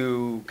on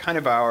to kind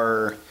of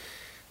our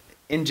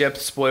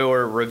in-depth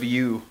spoiler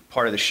review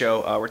part of the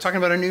show, we're talking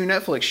about a new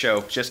Netflix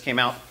show. Just came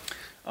out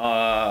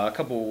about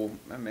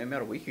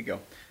a week ago.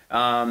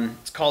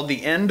 It's called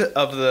The End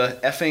of the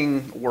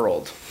Effing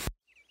World.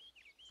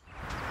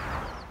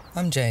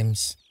 I'm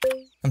James.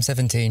 I'm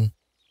 17,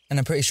 and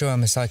I'm pretty sure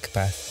I'm a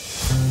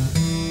psychopath.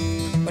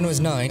 When When I was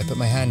 9, I put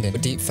my hand in a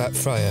deep fat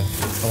fryer.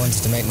 I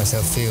wanted to make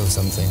myself feel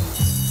something.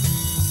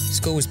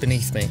 School was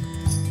beneath me,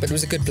 but it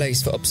was a good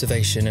place for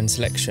observation and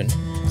selection.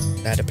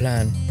 I had a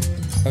plan.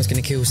 I was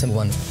going to kill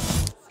someone.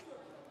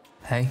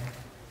 Hey?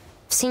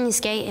 I've seen you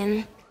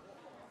skating.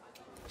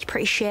 You're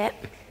pretty shit.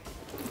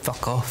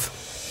 Fuck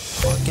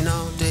off. Working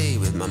all day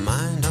with my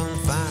mind on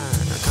fire.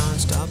 I can't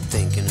stop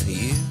thinking of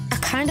you. I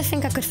kind of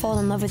think I could fall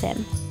in love with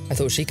him. I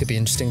thought she could be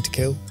interesting to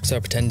kill, so I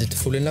pretended to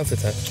fall in love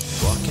with her.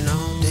 Walking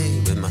all day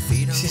with my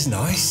feet on. This is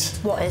nice.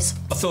 What is?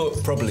 I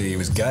thought probably he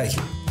was gay.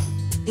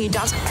 Your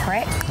dad's a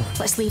prick.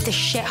 Let's leave this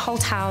shithole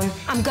town.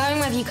 I'm going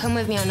whether you come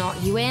with me or not.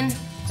 You in?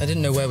 I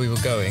didn't know where we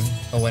were going,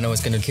 or when I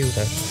was going to kill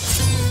her.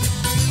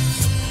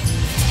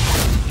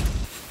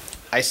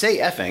 I say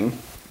effing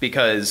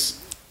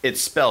because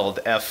it's spelled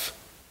F****ing.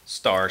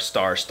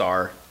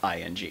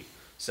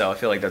 So I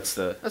feel like that's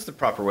the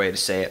proper way to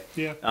say it.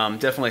 Yeah.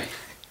 Definitely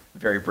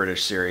very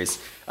British series.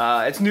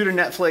 It's new to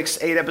Netflix,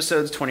 8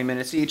 episodes, 20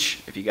 minutes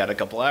each. If you got a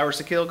couple hours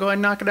to kill, go ahead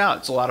and knock it out.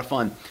 It's a lot of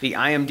fun. The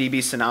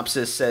IMDb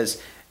synopsis says,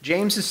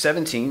 James is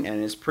 17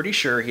 and is pretty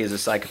sure he is a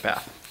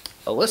psychopath.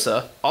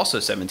 Alyssa,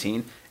 also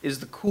 17, is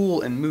the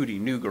cool and moody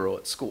new girl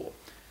at school.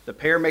 The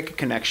pair make a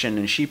connection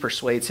and she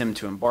persuades him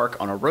to embark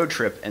on a road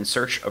trip in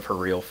search of her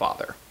real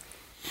father.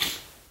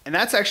 And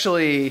that's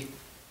actually...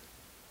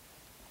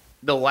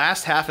 The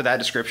last half of that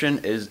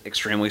description is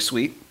extremely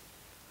sweet.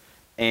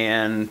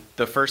 And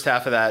the first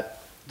half of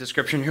that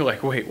description, you're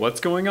like, wait, what's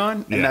going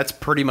on? Yeah. And that's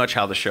pretty much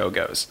how the show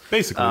goes.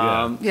 Basically,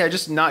 yeah. Yeah,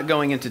 just not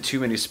going into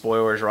too many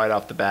spoilers right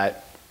off the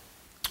bat.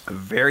 A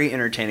very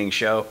entertaining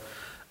show.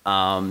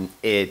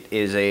 It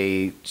is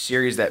a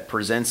series that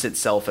presents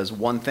itself as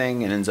one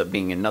thing and ends up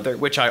being another,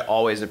 which I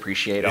always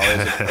appreciate. I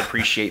always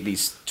appreciate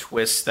these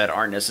twists that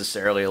aren't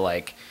necessarily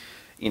like,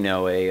 you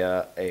know,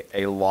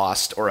 a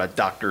Lost or a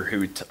Doctor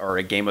Who or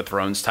a Game of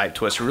Thrones type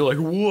twist where you're like,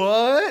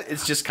 what?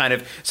 It's just kind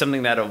of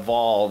something that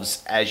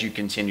evolves as you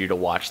continue to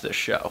watch this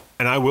show.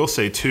 And I will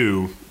say,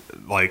 too,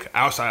 like,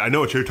 outside, I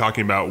know what you're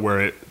talking about where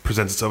it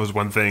presents itself as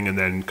one thing and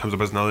then comes up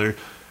as another.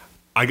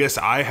 I guess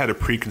I had a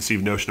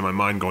preconceived notion in my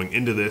mind going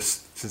into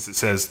this, since it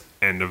says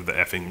end of the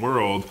effing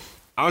world.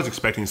 I was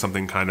expecting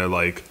something kind of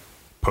like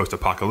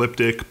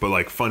post-apocalyptic, but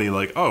like funny,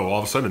 like, oh, all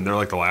of a sudden they're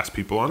like the last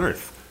people on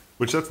Earth.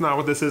 Which that's not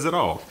what this is at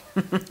all.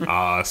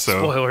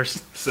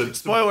 Spoilers.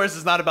 Spoilers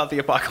is not about the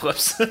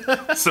apocalypse.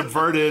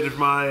 Subverted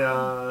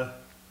my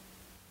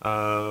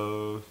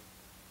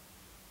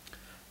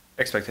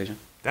expectation.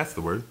 That's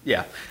the word.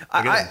 Yeah,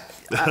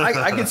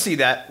 I could see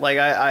that. Like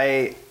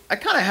I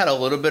kind of had a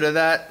little bit of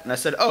that, and I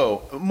said,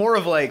 oh, more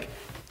of like,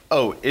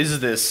 oh, is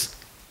this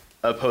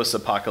a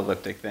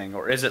post-apocalyptic thing,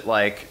 or is it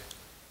like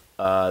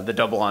the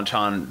double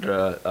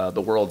entendre,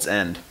 The World's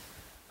End?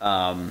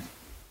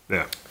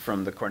 Yeah.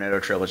 From the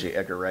Cornetto trilogy,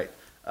 Edgar Wright,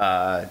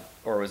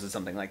 or was it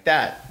something like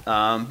that?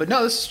 But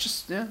no, this is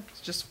just it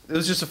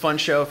was just a fun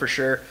show for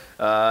sure,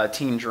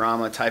 teen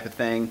drama type of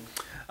thing.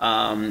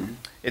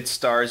 It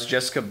stars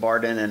Jessica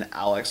Barden and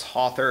Alex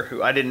Lothar,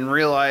 who I didn't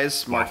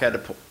realize Mark had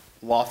to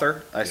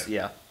Lothar.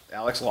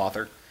 Alex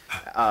Lothar.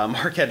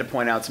 Mark had to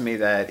point out to me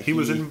that he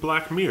was in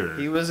Black Mirror.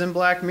 He was in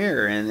Black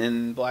Mirror, and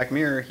in Black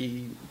Mirror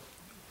he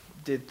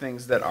did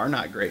things that are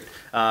not great.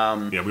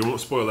 Yeah, we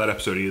won't spoil that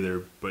episode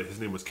either, but his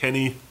name was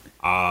Kenny.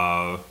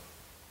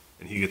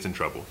 And he gets in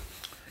trouble.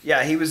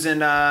 Yeah, he was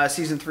in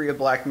season 3 of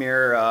Black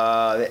Mirror.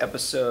 The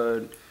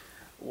episode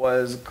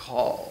was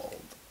called...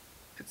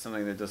 It's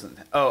something that doesn't...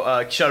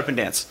 Shut Up and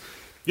Dance.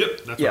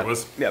 Yep, that's what it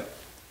was. Yep.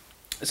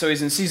 So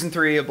he's in season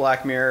 3 of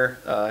Black Mirror.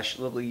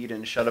 Lily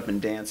Eden, Shut Up and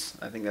Dance.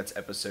 I think that's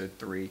episode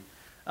 3.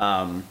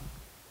 And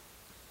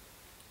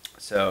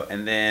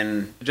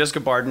then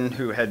Jessica Barden,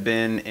 who had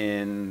been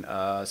in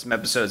some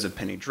episodes of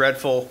Penny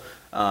Dreadful,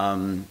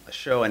 a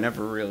show I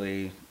never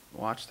really...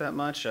 watched that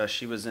much.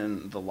 She was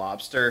in The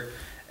Lobster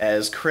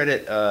as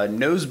credit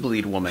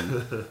Nosebleed Woman,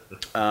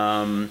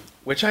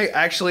 which I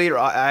actually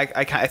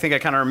I think I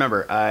kind of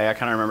remember. I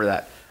kind of remember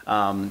that.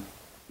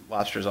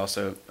 Lobster is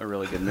also a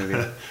really good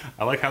movie.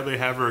 I like how they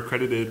have her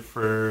credited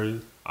for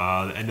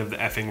the end of the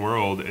effing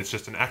world. It's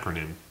just an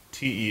acronym,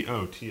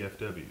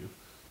 TEOTFW.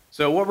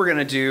 So what we're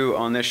gonna do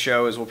on this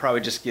show is we'll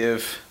probably just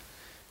give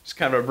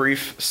kind of a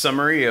brief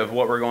summary of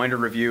what we're going to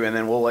review, and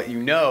then we'll let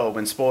you know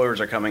when spoilers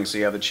are coming, so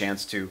you have a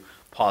chance to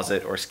pause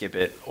it or skip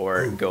it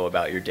or go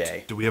about your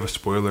day. Do we have a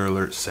spoiler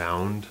alert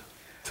sound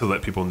to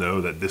let people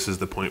know that this is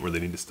the point where they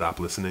need to stop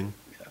listening?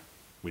 Yeah.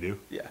 We do?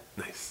 Yeah.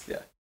 Nice.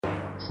 Yeah.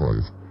 5,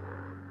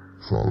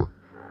 4,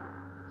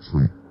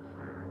 3,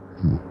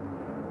 2,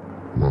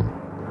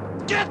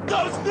 1. Get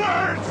those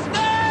nerds!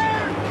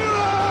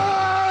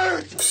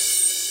 Nerds!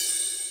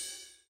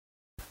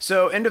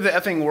 So, End of the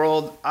Effing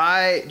World,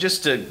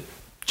 just to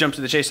jump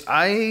to the chase,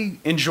 I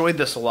enjoyed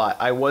this a lot.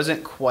 I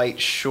wasn't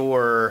quite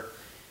sure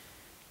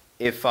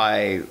if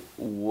I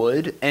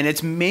would, and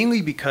it's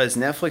mainly because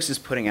Netflix is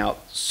putting out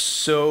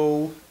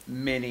so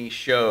many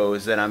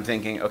shows that I'm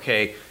thinking,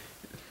 okay,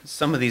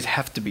 some of these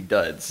have to be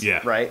duds,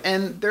 right?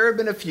 And there have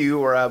been a few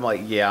where I'm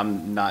like, yeah,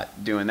 I'm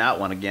not doing that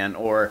one again.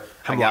 Or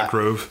Hemlock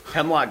Grove.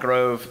 Hemlock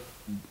Grove,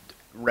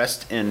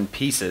 rest in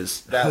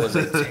pieces. That was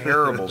a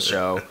terrible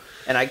show,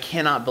 and I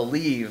cannot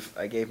believe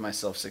I gave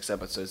myself 6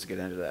 episodes to get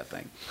into that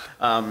thing.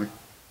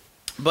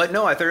 But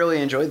no, I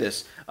thoroughly enjoyed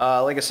this.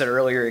 Like I said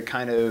earlier, it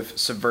kind of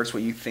subverts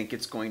what you think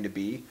it's going to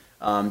be,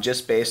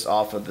 just based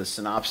off of the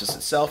synopsis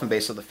itself and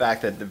based on the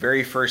fact that the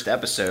very first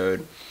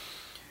episode,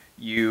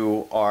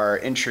 you are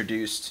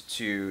introduced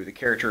to the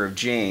character of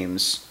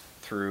James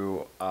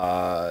through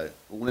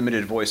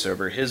limited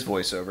voiceover, his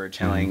voiceover,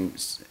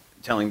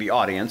 telling the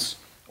audience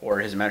or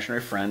his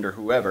imaginary friend or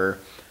whoever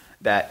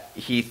that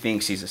he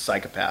thinks he's a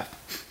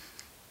psychopath,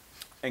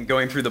 and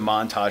going through the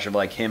montage of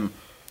like him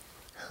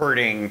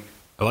hurting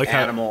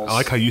animals. I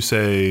like how you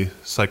say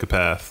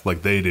psychopath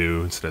like they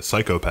do instead of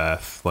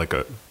psychopath.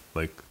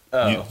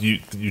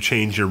 You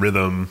change your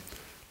rhythm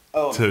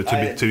to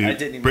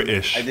be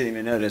British. I didn't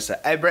even notice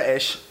that. Hey,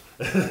 British.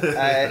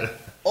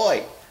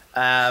 Oi.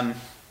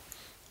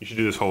 You should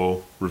do this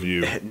whole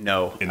review.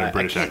 No, in a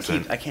British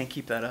accent. I can't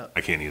keep that up.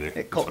 I can't either.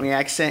 It caught me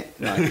accent.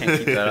 No, I can't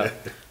keep that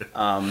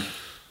up.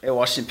 I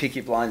watched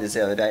Peaky Blinders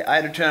the other day. I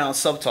had to turn on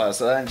subtitles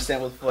so I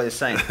understand what he's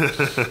saying.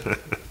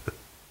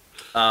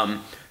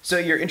 So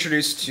you're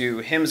introduced to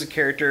him as a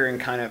character and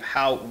kind of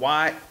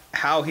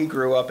how he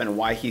grew up and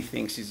why he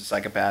thinks he's a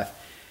psychopath.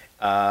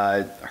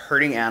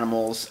 Hurting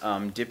animals,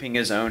 dipping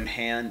his own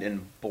hand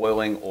in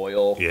boiling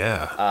oil.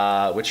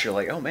 Yeah. Which you're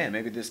like, oh man,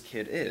 maybe this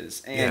kid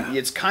is. And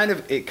it's kind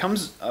of, it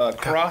comes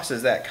across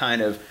as that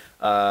kind of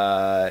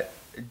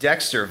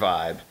Dexter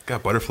vibe.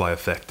 Got butterfly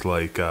effect,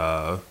 like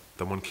the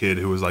one kid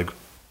who was like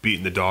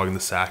beating the dog in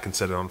the sack and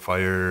set it on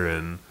fire.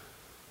 And do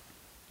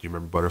you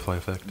remember butterfly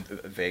effect?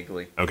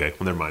 Vaguely. Okay,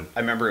 well never mind.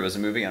 I remember it was a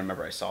movie. I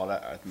remember I saw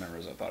that. I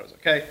thought it was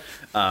okay.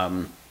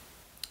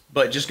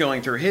 But just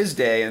going through his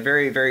day and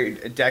very, very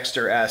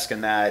Dexter-esque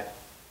in that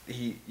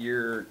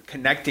you're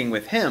connecting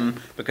with him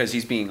because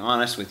he's being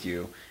honest with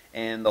you.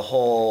 And the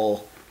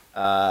whole,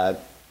 the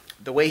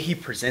way he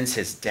presents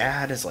his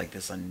dad is like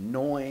this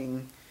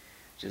annoying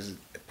just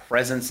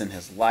presence in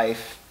his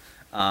life.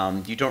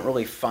 You don't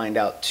really find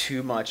out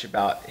too much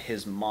about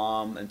his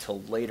mom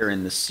until later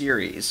in the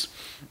series.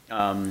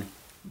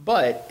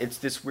 But it's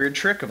this weird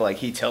trick of like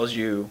he tells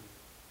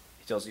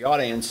the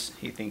audience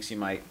he thinks he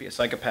might be a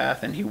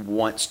psychopath and he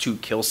wants to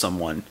kill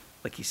someone.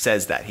 Like he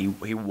says that he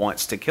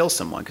wants to kill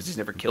someone because he's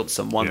never killed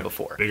someone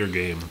before. Bigger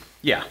game.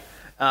 Yeah.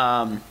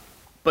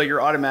 But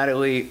you're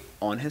automatically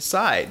on his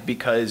side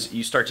because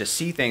you start to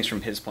see things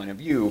from his point of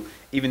view,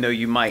 even though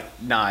you might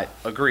not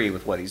agree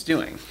with what he's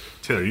doing.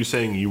 Taylor, are you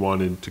saying you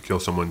wanted to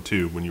kill someone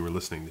too when you were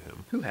listening to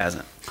him? Who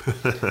hasn't?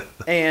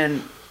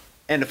 And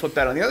to flip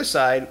that on the other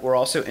side, we're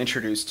also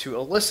introduced to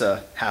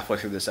Alyssa halfway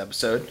through this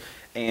episode.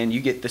 And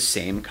you get the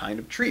same kind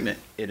of treatment.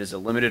 It is a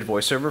limited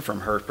voiceover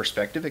from her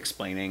perspective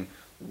explaining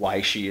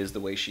why she is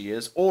the way she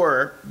is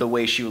or the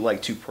way she would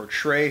like to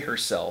portray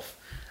herself.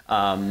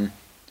 And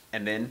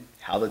then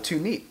how the two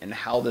meet and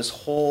how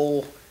this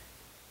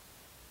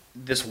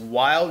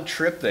wild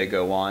trip they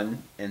go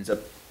on ends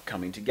up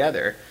coming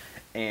together.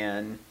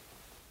 And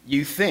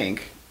you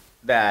think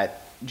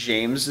that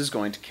James is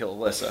going to kill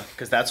Alyssa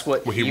because that's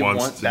what he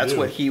wants. That's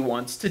what he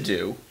wants to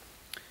do.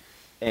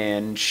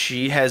 And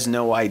she has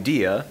no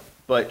idea.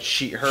 But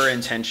her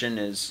intention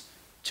is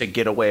to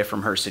get away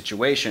from her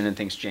situation and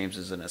thinks James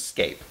is an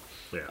escape.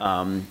 Yeah.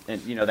 And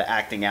the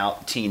acting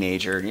out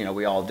teenager,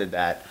 we all did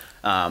that,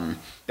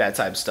 that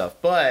type of stuff.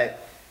 But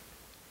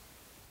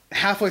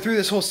halfway through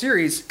this whole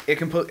series,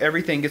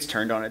 everything gets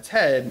turned on its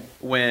head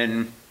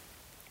when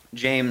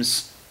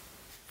James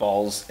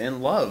falls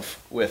in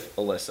love with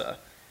Alyssa,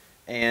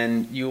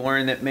 and you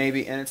learn that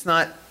and it's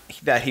not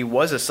that he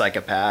was a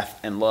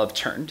psychopath and love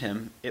turned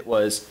him. It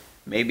was.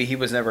 Maybe he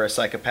was never a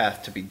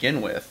psychopath to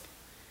begin with,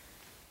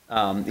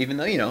 even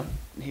though,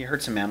 he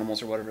hurt some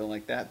animals or whatever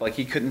like that. But,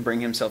 he couldn't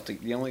bring himself to...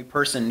 The only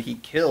person he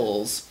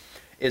kills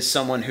is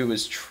someone who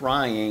is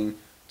trying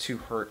to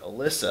hurt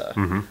Alyssa.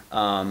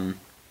 Mm-hmm.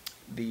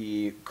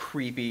 The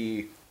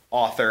creepy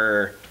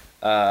author,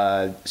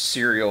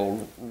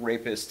 serial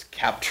rapist,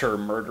 capture,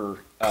 murder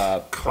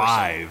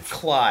Clive.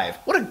 Clive.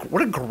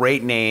 What a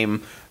great name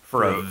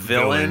for a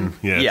villain.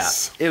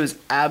 Yes. Yeah, it was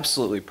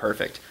absolutely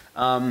perfect.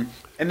 And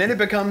then it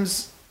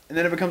becomes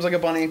like a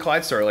Bonnie and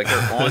Clyde story. Like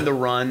they're on the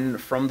run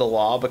from the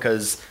law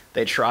because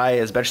they try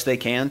as best they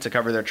can to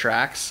cover their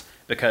tracks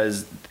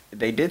because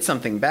they did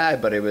something bad,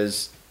 but it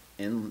was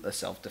in a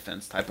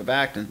self-defense type of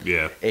act. And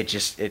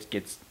it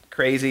gets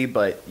crazy,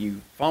 but you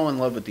fall in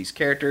love with these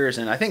characters.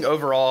 And I think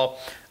overall,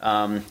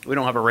 we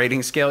don't have a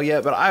rating scale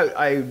yet, but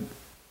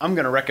I'm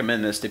going to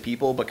recommend this to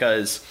people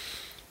because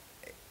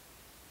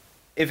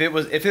if it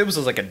was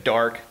like a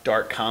dark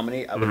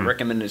comedy, I would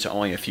recommend it to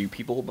only a few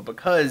people. But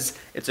because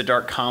it's a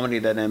dark comedy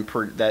that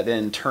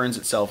then turns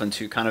itself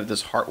into kind of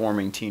this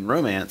heartwarming teen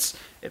romance,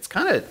 it's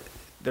kind of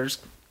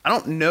I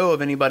don't know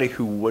of anybody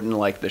who wouldn't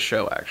like the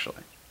show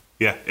actually.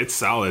 Yeah, it's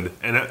solid.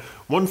 And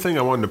one thing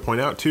I wanted to point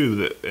out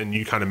too, and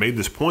you kind of made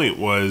this point,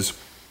 was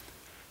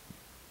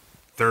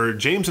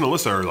James and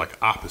Alyssa are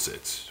like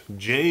opposites.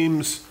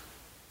 James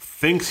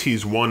thinks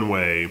he's one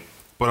way,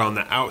 but on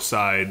the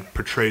outside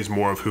portrays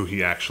more of who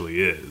he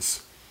actually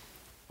is.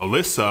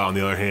 Alyssa, on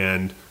the other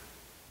hand,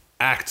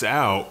 acts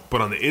out,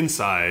 but on the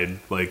inside,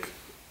 like,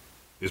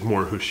 is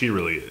more who she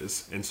really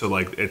is. And so,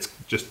 like, it's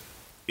just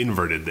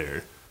inverted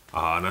there.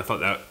 And I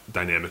thought that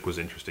dynamic was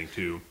interesting,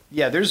 too.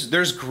 Yeah,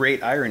 there's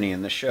great irony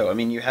in the show. I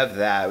mean, you have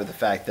that with the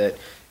fact that,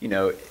 you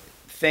know,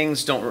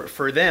 things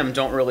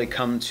don't really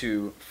come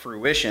to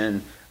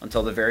fruition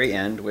until the very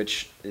end,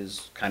 which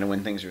is kind of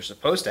when things are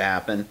supposed to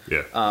happen.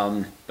 Yeah.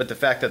 But the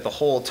fact that the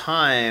whole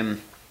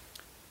time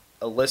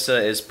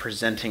Alyssa is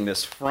presenting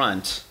this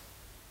front,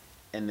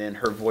 and then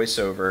her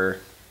voiceover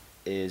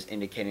is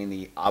indicating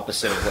the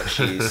opposite of what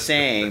she's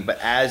saying, but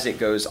as it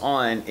goes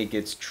on, it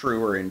gets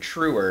truer and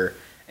truer,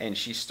 and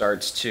she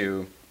starts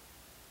to,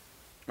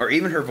 or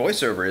even her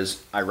voiceover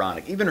is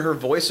ironic. Even her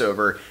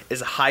voiceover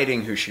is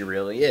hiding who she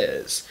really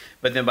is.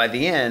 But then by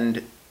the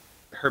end,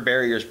 her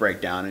barriers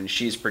break down, and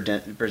she's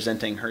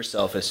presenting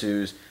herself as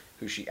who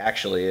she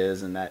actually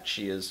is, and that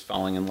she is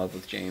falling in love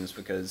with James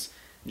because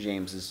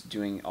James is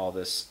doing all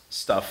this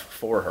stuff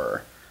for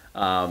her.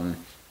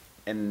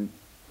 And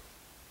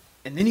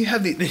then you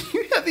have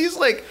these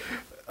like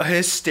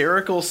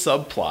hysterical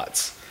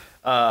subplots,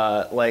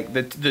 like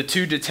the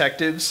two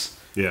detectives.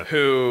 Yeah.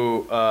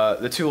 Who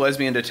the two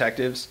lesbian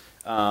detectives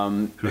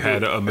who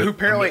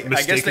apparently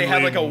I guess they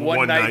had like a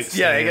one night stand.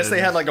 Yeah, I guess they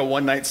had like a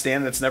one night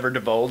stand that's never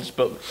divulged,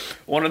 but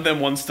one of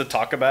them wants to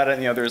talk about it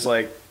and the other is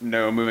like,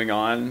 no, moving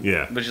on.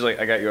 Yeah. But she's like,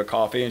 I got you a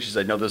coffee, and she's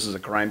like, no, this is a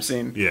crime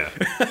scene. Yeah.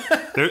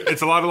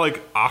 It's a lot of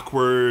like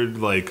awkward,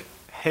 like,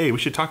 hey, we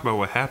should talk about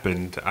what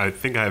happened. I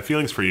think I have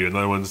feelings for you. And the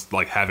other one's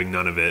like having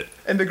none of it.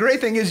 And the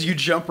great thing is you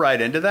jump right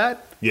into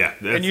that. Yeah.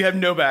 And you have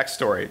no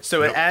backstory.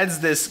 So it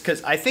adds this,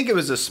 because I think it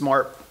was a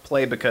smart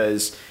play,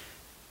 because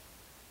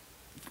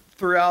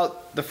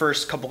throughout the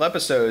first couple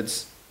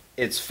episodes,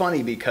 it's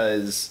funny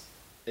because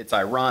it's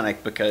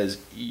ironic, because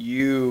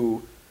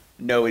you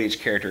know what each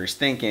character is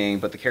thinking,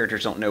 but the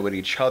characters don't know what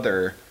each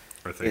other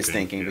is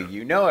thinking, but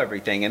you know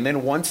everything. And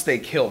then once they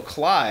kill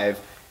Clive,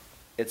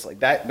 it's like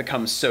that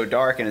becomes so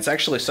dark, and it's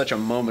actually such a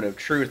moment of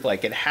truth.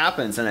 Like, it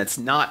happens and it's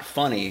not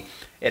funny.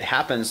 It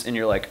happens and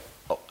you're like,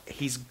 oh,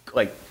 he's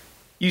like,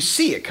 you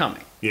see it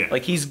coming. Yeah.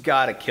 Like, he's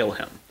got to kill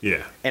him.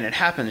 Yeah. And it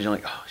happens and you're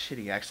like, oh shit,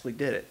 he actually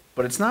did it.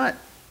 But it's not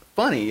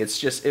funny. It's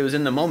just, it was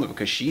in the moment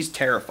because she's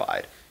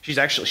terrified.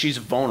 She's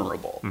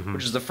vulnerable,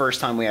 which is the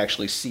first time we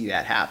actually see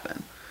that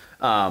happen.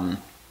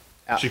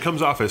 She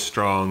comes off as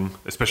strong,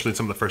 especially in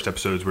some of the first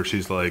episodes where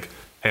she's like,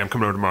 hey, I'm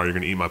coming over tomorrow, you're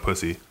going to eat my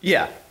pussy.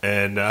 Yeah.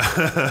 And,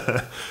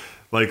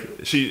 like,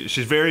 she's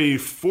very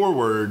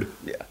forward,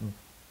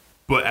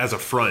 but as a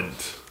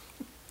front.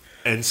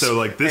 And so,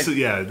 like, this is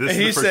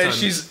the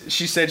first time.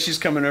 She said she's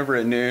coming over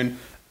at noon.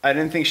 I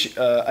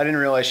didn't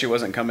realize she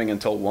wasn't coming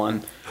until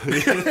 1.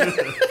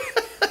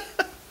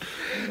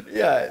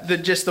 Yeah,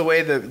 just the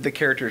way the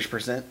characters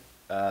present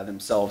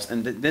themselves,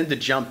 and then to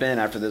jump in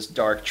after this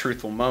dark,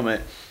 truthful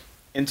moment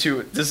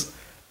into this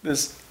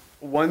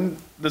one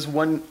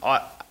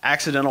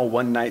accidental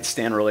one night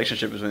stand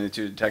relationship between the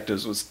two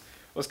detectives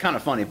was kind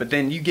of funny. But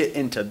then you get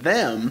into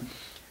them,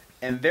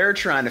 and they're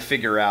trying to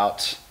figure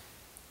out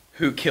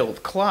who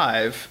killed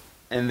Clive,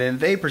 and then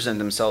they present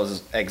themselves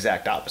as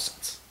exact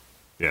opposites.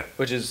 Yeah,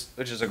 which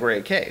is a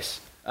great case.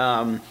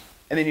 And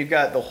then you've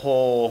got the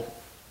whole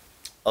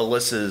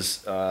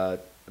Alyssa's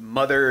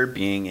mother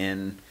being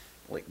in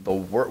like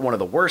one of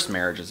the worst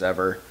marriages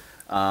ever.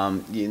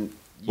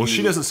 Well,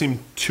 she doesn't seem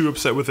too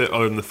upset with it,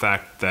 other than the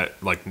fact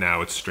that like now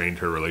it's strained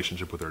her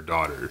relationship with her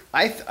daughter.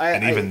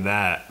 Even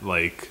that,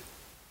 like,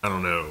 I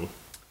don't know.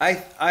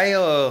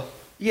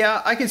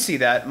 Yeah, I can see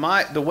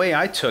that. The way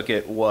I took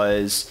it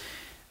was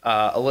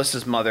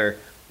Alyssa's mother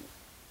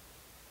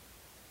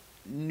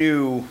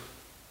knew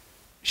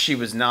she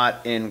was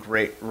not in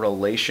great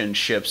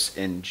relationships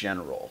in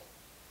general.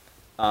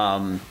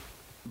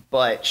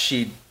 But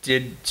she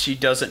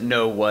doesn't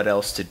know what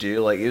else to do.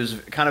 Like, it was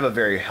kind of a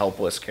very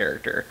helpless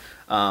character.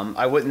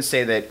 I wouldn't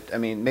say that, I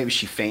mean, maybe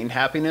she feigned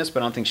happiness,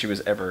 but I don't think she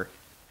was ever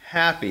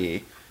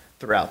happy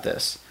throughout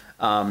this.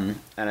 And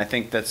I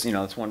think that's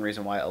one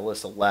reason why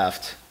Alyssa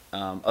left.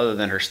 Other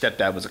than her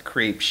stepdad was a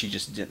creep, she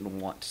just didn't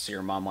want to see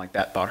her mom like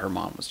that, thought her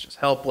mom was just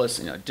helpless,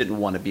 didn't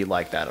want to be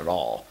like that at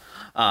all.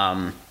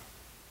 And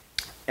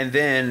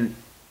then,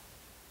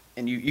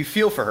 you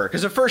feel for her,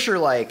 because at first you're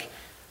like,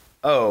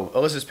 oh,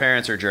 Alyssa's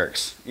parents are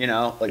jerks,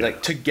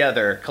 like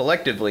together,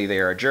 collectively, they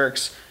are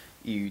jerks.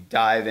 You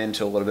dive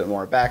into a little bit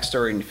more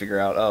backstory and you figure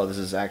out, oh, this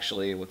is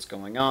actually what's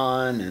going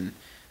on. And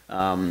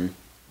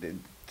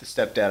the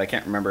stepdad, I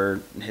can't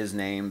remember his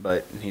name,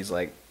 but he's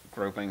like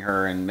groping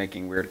her and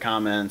making weird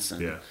comments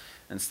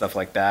and stuff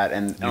like that.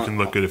 And you can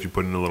look good if you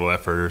put in a little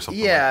effort or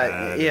something like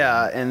that.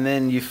 Yeah. And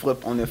then you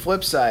flip on the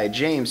flip side,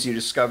 James, you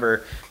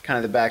discover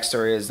kind of the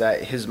backstory is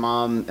that his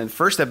mom, in the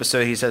first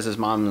episode, he says his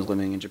mom is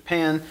living in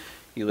Japan.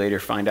 You later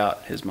find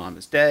out his mom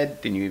is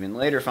dead. Then you even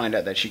later find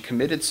out that she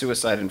committed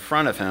suicide in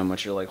front of him,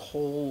 which you're like,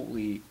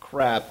 holy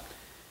crap,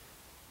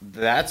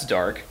 that's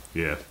dark.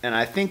 Yeah. And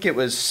I think it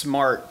was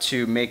smart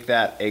to make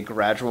that a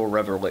gradual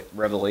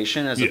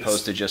revelation as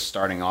opposed to just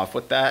starting off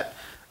with that.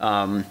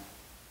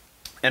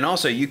 And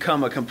also, you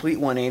come a complete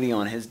 180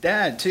 on his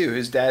dad too.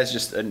 His dad's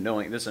just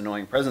this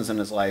annoying presence in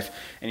his life,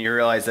 and you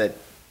realize that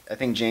I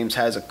think James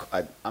has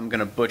I'm going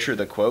to butcher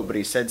the quote, but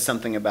he said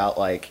something about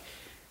like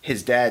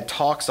his dad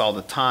talks all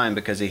the time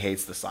because he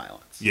hates the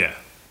silence. Yeah,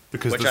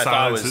 because Which the I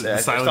silence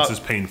thought is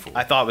painful.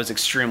 I thought was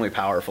extremely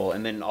powerful,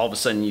 and then all of a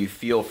sudden you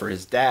feel for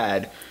his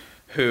dad,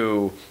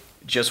 who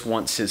just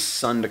wants his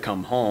son to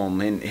come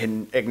home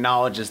and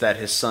acknowledges that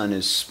his son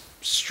is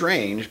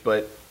strange,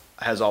 but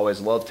has always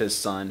loved his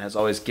son, has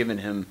always given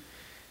him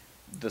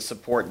the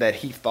support that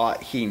he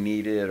thought he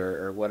needed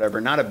or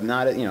whatever. Not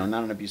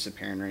an abusive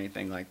parent or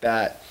anything like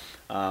that.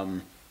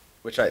 All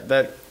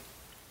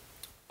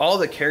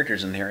the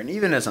characters in there, and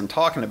even as I'm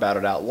talking about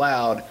it out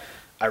loud,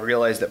 I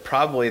realized that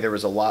probably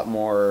there's a lot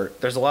more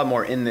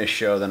in this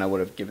show than I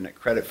would have given it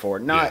credit for.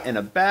 Not in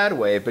a bad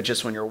way, but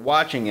just when you're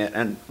watching it,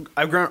 and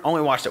I've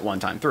only watched it one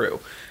time through,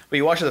 but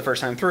you watch it the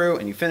first time through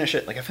and you finish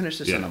it, like I finished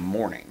this in a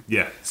morning.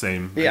 Yeah,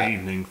 same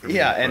evening for me.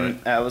 Yeah, and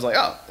I was like,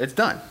 oh, it's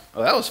done.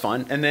 Oh, that was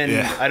fun. And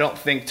then I don't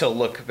think to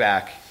look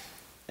back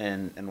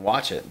and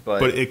watch it.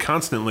 But it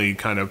constantly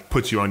kind of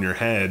puts you on your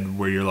head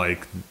where you're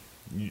like,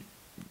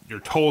 you're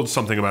told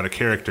something about a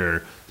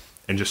character,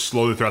 and just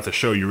slowly throughout the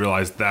show you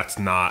realize that's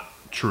not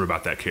true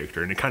about that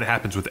character. And it kind of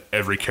happens with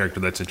every character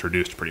that's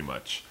introduced pretty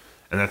much.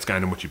 And that's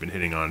kind of what you've been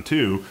hitting on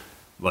too.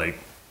 Like,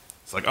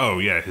 it's like, oh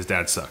yeah, his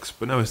dad sucks.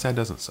 But no, his dad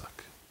doesn't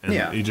suck.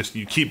 And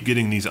you keep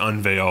getting these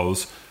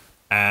unveils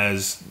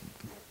as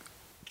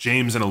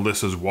James and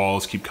Alyssa's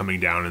walls keep coming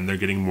down and they're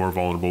getting more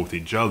vulnerable with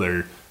each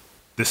other.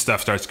 This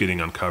stuff starts getting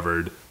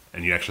uncovered,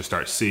 and you actually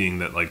start seeing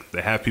that like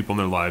they have people in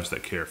their lives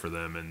that care for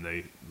them, and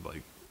they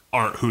like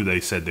aren't who they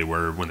said they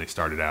were when they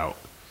started out.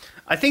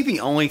 I think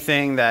the only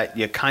thing that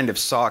you kind of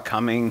saw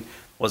coming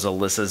was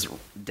Alyssa's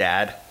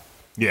dad.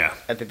 Yeah.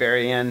 At the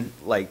very end,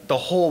 like the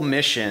whole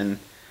mission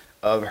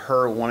of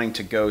her wanting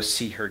to go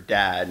see her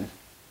dad,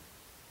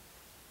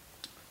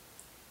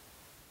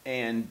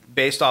 and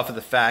based off of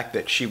the fact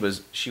that she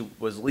was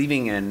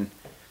leaving an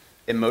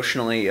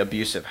emotionally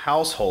abusive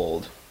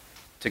household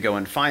to go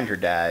and find her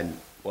dad.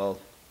 Well,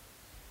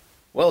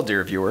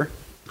 dear viewer,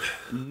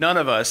 none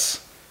of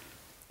us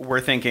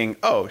were thinking,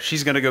 oh,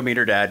 she's going to go meet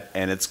her dad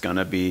and it's going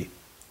to be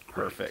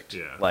perfect.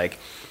 Yeah. Like,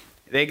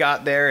 they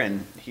got there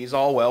and he's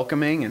all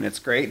welcoming and it's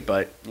great,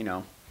 but,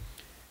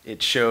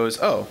 it shows,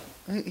 oh,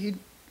 he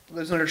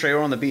lives in a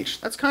trailer on the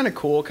beach. That's kind of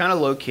cool, kind of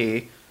low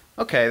key.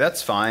 Okay,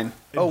 that's fine.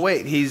 Oh,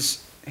 wait,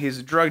 he's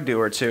a drug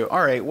dealer too.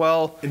 All right,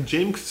 well. And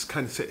James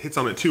kind of hits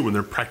on it too when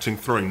they're practicing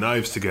throwing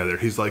knives together.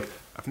 He's like,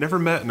 I've never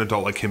met an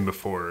adult like him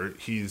before.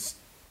 He's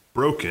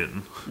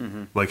broken.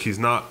 Mm-hmm. Like, he's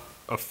not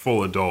a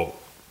full adult.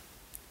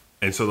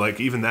 And so, like,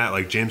 even that,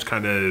 like, James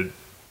kind of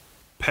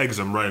pegs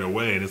him right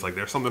away and is like,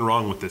 there's something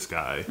wrong with this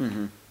guy.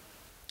 Mm-hmm. And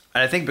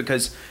I think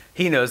because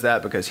he knows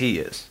that because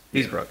he's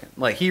broken.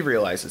 Like, he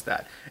realizes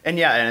that. And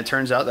and it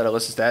turns out that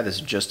Alyssa's dad is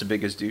just as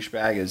big as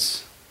douchebag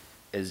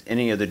as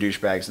any of the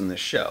douchebags in this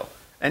show.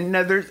 And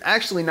there's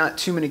actually not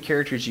too many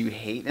characters you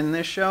hate in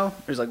this show.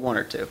 There's like one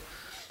or two.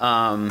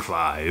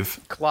 Clive,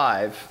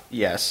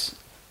 yes.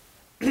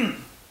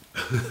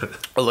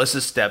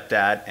 Alyssa's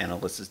stepdad and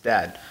Alyssa's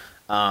dad.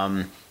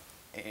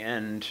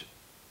 And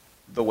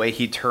the way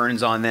he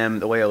turns on them,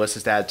 the way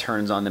Alyssa's dad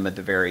turns on them at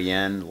the very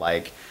end,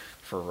 like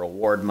for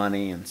reward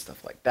money and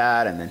stuff like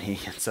that, and then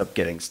he ends up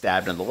getting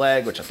stabbed in the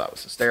leg, which I thought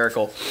was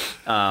hysterical.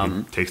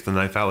 He takes the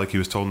knife out like he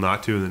was told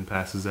not to, and then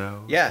passes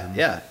out.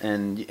 Yeah.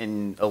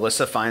 And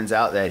Alyssa finds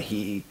out that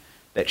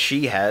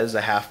she has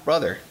a half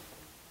brother,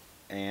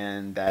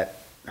 and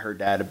that her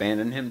dad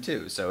abandoned him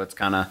too. So it's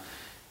kind of,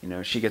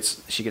 she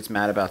gets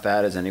mad about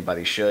that, as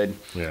anybody should.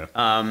 Yeah.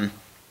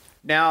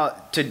 Now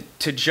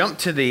to jump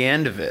to the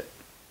end of it,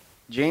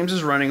 James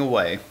is running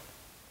away.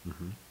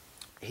 Mm-hmm.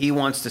 He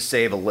wants to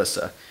save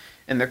Alyssa.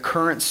 And the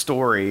current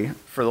story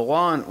for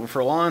law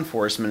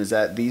enforcement is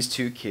that these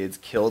two kids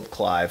killed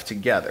Clive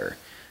together,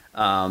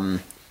 and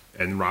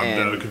robbed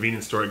a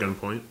convenience store at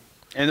gunpoint.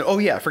 And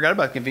I forgot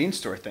about the convenience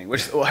store thing,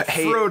 which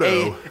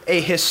Frodo. a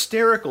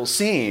hysterical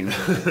scene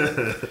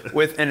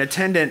with an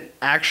attendant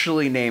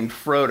actually named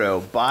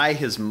Frodo by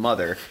his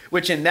mother.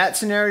 Which in that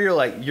scenario,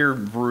 like, you're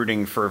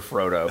rooting for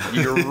Frodo.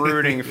 You're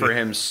rooting for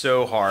him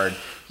so hard.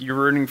 You're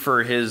rooting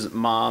for his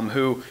mom,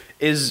 who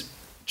is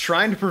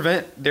trying to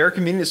prevent their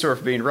convenience store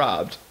from being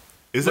robbed.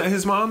 Is that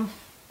his mom?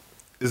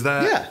 Is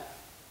that? Yeah.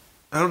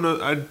 I don't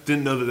know. I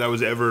didn't know that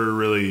was ever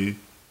really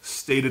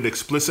stated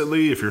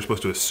explicitly, if you're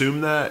supposed to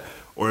assume that,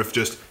 or if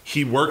just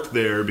he worked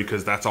there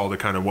because that's all there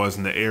kind of was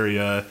in the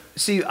area.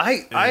 See,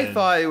 I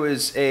thought it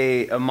was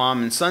a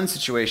mom and son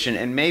situation,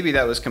 and maybe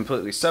that was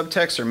completely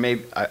subtext, or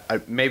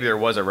maybe there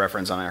was a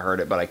reference and I heard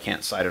it, but I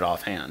can't cite it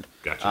offhand.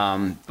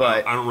 Gotcha.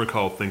 But I don't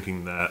recall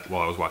thinking that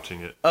while I was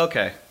watching it.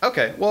 Okay.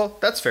 Well,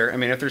 that's fair. I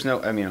mean, if there's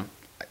no,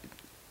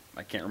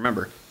 I can't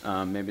remember.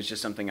 Maybe it's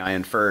just something I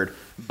inferred,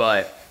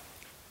 but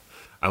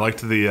I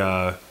liked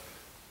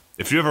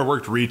if you ever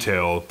worked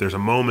retail, there's a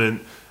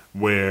moment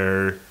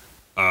where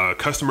a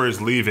customer is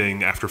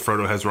leaving after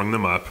Frodo has rung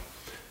them up,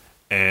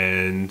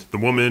 and the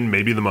woman,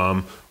 maybe the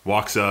mom,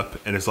 walks up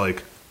and is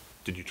like,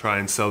 did you try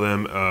and sell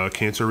them a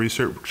cancer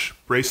research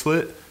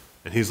bracelet?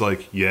 And he's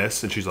like,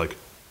 yes. And she's like,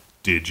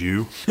 did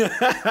you?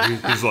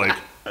 He's like,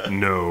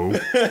 no.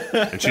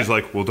 And she's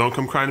like, well, don't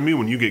come crying to me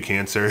when you get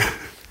cancer.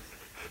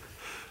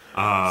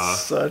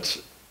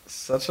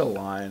 Such a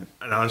line.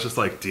 And I was just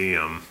like,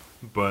 damn.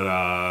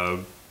 But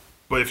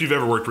if you've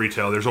ever worked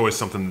retail, there's always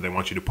something that they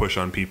want you to push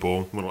on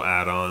people, little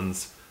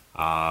add-ons.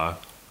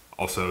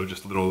 Also,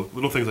 just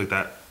little things like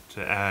that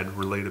to add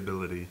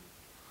relatability.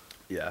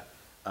 Yeah.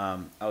 I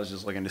was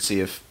just looking to see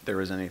if there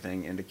was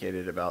anything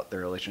indicated about their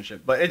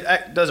relationship, but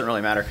it doesn't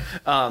really matter.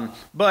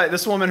 But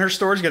this woman, her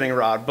store's getting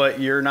robbed, but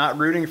you're not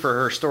rooting for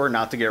her store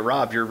not to get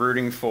robbed. You're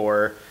rooting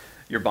for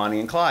your Bonnie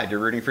and Clyde. You're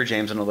rooting for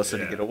James and Alyssa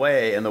to get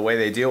away, and the way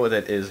they deal with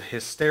it is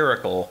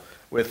hysterical.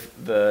 With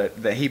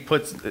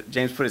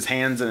James put his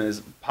hands in his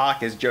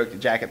pocket, his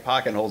jacket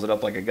pocket, and holds it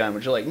up like a gun,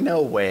 which you're like,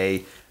 no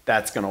way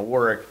that's gonna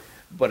work,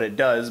 but it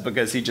does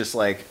because he just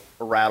like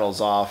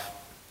rattles off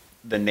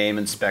the name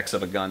and specs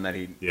of a gun that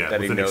he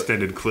with an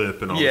extended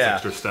clip and all this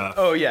extra stuff.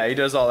 Oh yeah, he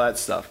does all that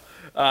stuff.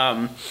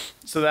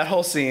 So that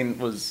whole scene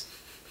was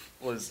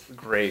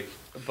great,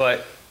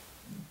 but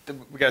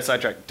we got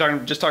sidetracked.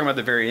 Talking about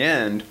the very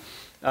end.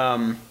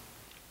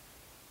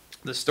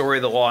 The story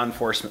the law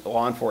enforcement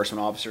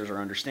officers are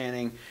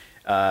understanding,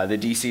 the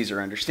DCs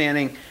are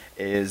understanding,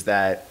 is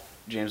that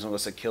James and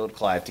Alyssa killed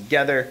Clive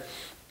together.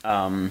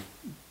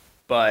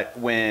 But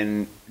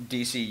when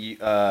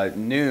DC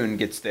Noon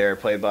gets there,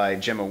 played by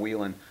Gemma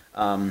Whelan,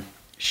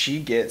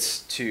 she gets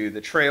to the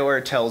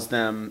trailer, tells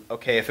them,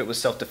 okay, if it was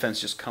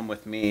self-defense, just come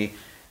with me.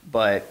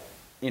 But,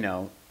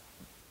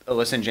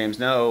 Alyssa and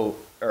James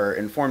are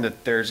informed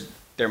that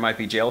there might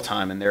be jail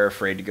time, and they're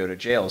afraid to go to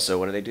jail. So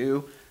what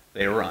do?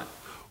 They run.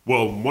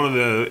 Well, one of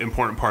the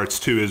important parts,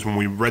 too, is when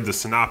we read the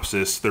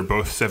synopsis, they're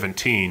both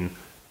 17,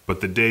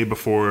 but the day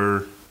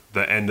before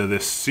the end of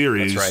this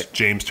series, That's right.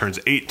 James turns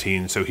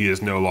 18, so he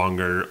is no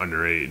longer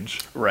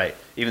underage. Right,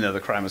 even though the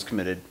crime was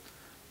committed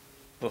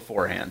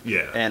beforehand.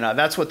 Yeah. And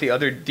that's what the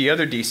other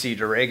DC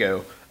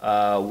Dorego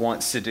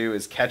wants to do,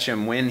 is catch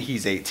him when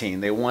he's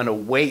 18. They want to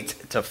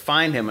wait to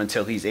find him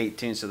until he's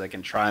 18 so they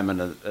can try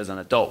him as an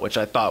adult, which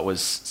I thought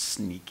was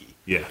sneaky.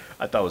 Yeah.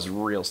 I thought was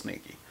real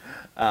sneaky.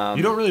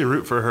 You don't really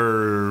root for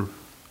her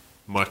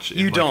much.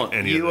 You don't.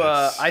 Any of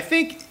this. I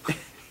think.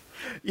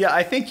 Yeah,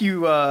 I think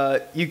you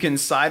can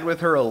side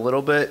with her a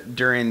little bit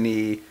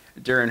during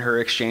her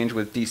exchange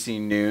with DC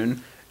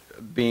Noon,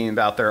 being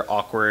about their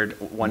awkward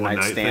one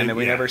night stand thing, that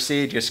we never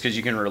see, just because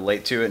you can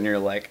relate to it and you're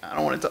like, I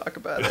don't want to talk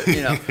about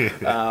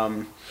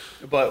it,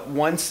 But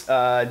once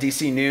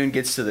DC Noon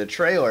gets to the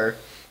trailer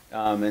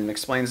and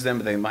explains to them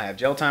that they might have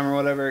jail time or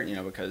whatever,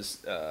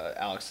 because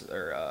Alex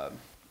or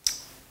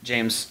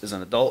James is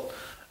an adult,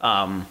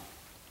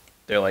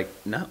 they're like,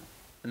 no,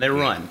 and they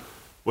run.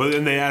 Well,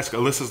 then they ask,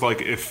 Alyssa's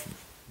like, if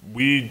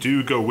we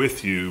do go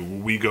with you,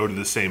 we go to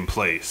the same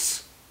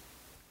place.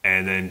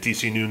 And then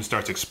DC Noon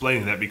starts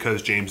explaining that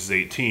because James is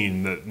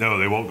 18, that no,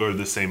 they won't go to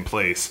the same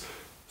place.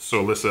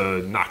 So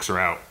Alyssa knocks her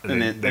out,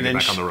 and then they get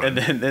back on the road.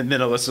 And then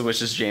Alyssa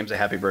wishes James a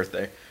happy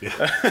birthday. Yeah.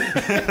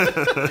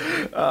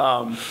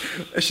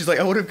 She's like,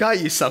 I would have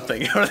got you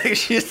something. I think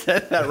she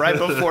said that right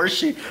before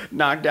she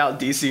knocked out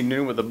DC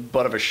Noon with the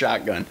butt of a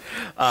shotgun.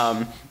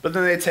 But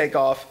then they take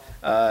off.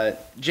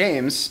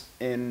 James,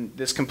 in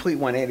this complete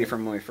 180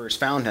 from when we first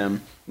found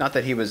him, not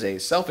that he was a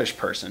selfish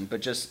person,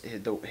 but just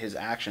his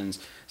actions,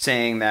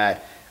 saying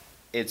that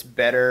it's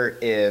better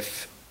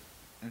if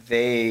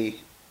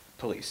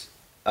police,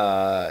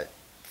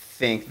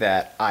 think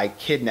that I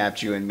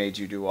kidnapped you and made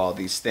you do all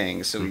these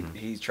things. So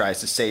he tries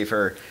to save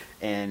her,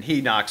 and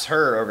he knocks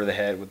her over the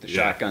head with the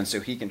shotgun so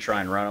he can try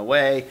and run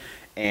away.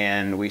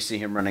 And we see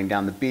him running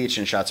down the beach,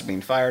 and shots are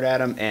being fired at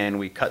him, and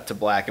we cut to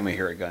black, and we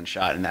hear a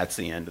gunshot, and that's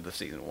the end of the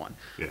season 1.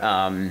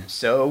 Yeah.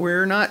 So we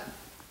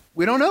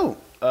don't know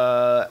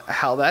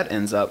how that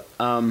ends up.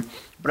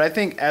 But I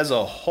think as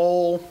a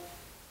whole,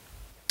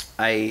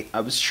 I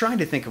was trying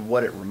to think of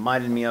what it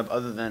reminded me of,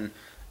 other than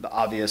the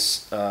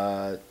obvious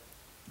Bonnie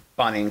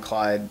and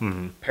Clyde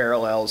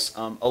parallels.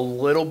 A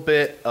little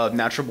bit of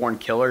Natural Born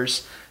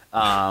Killers.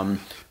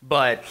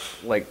 But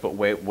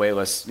way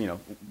less,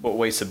 but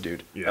way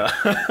subdued. Yeah.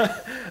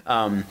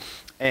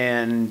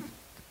 And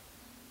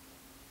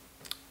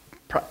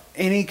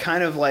any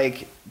kind of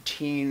like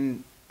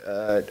teen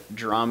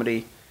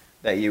dramedy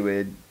that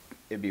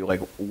it'd be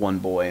like one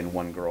boy and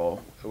one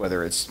girl,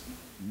 whether it's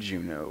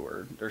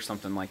Juno or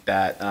something like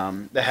that.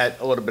 That had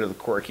a little bit of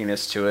the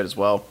quirkiness to it as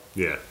well.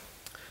 Yeah.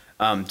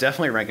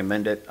 Definitely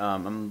recommend it.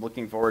 I'm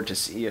looking forward to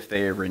see if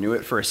they renew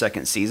it for a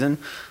second season.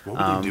 What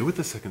would they do with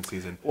the second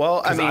season?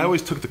 Well, I mean, I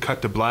always took the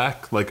cut to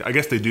black. Like, I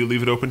guess they do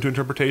leave it open to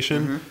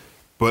interpretation,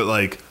 but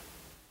like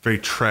very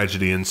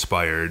tragedy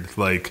inspired.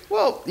 Like,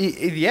 well,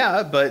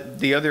 yeah, but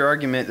the other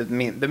argument,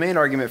 the main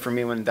argument for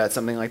me when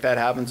something like that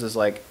happens is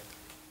like,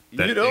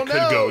 you don't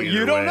know.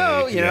 You don't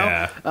know. You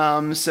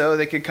know. So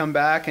they could come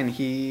back, and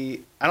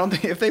I don't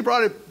think if they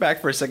brought it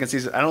back for a second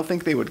season, I don't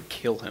think they would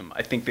kill him.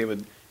 I think they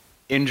would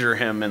injure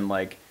him, and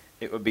like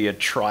it would be a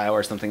trial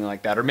or something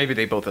like that, or maybe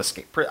they both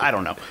escape. I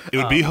don't know. It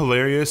would be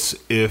hilarious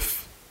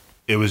if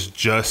it was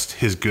just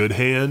his good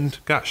hand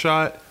got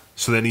shot.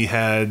 So then he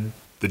had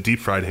the deep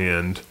fried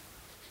hand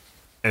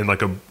and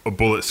like a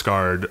bullet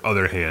scarred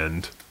other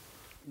hand.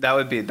 That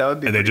would be.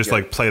 And they just good.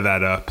 like play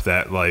that up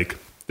that like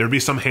there'd be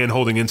some hand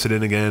holding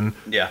incident again.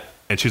 Yeah.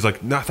 And she's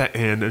like, not that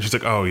hand. And she's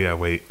like, oh yeah,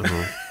 wait.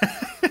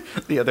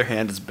 The other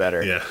hand is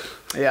better. Yeah.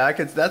 Yeah, I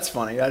could. That's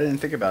funny. I didn't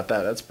think about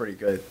that. That's pretty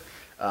good.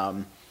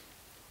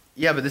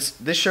 Yeah, but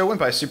this show went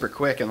by super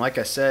quick, and like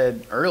I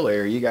said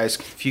earlier,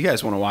 if you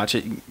guys want to watch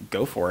it,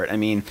 go for it. I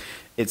mean,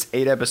 it's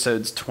 8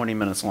 episodes, 20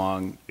 minutes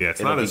long. Yeah,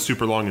 it's not a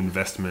super long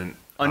investment.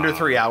 Under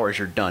 3 hours,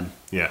 you're done.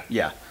 Yeah.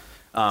 Yeah.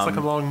 It's like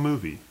a long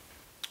movie.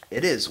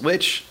 It is,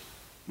 which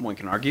one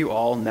can argue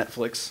all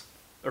Netflix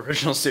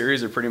original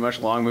series are pretty much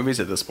long movies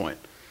at this point.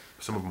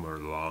 Some of them are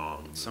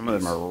long movies. Some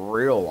of them are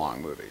real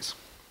long movies.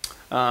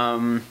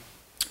 But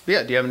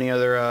yeah, do you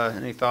have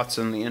any thoughts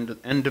on the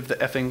end of the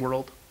effing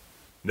world?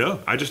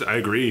 No, I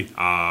agree.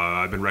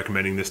 I've been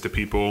recommending this to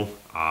people.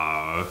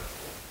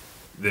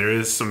 There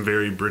is some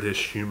very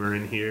British humor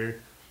in here,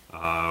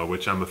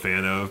 which I'm a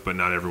fan of, but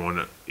not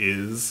everyone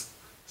is.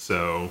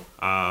 So,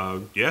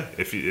 yeah,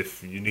 if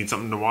you need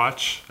something to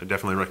watch, I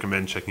definitely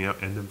recommend checking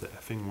out End of the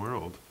Effing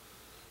World.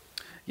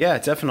 Yeah,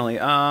 definitely.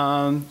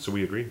 So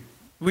we agree.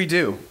 We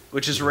do,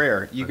 which is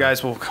rare. You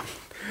guys will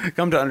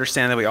come to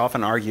understand that we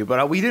often argue,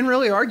 but we didn't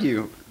really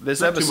argue this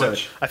Not too episode.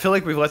 much. I feel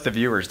like we've let the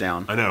viewers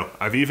down. I know.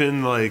 I've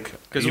even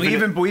because we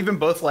even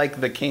both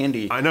like the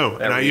candy. I know,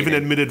 and I even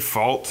eating. admitted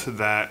fault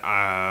that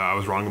I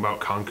was wrong about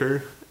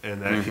Conker,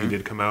 and that he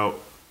did come out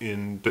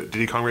in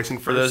Diddy Kong Racing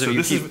first. For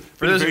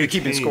those of you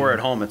keeping tame. score at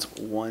home, it's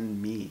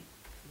 1-me.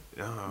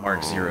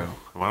 Mark 0.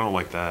 Well, I don't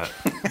like that,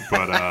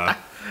 but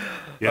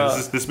yeah,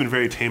 this has been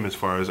very tame as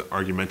far as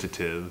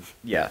argumentative.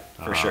 Yeah,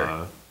 for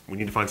sure. We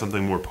need to find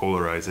something more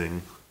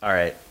polarizing. All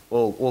right,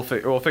 we'll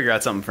figure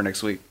out something for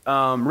next week.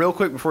 Real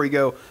quick before you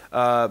go,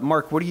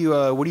 Mark, what are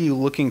you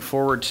looking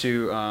forward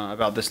to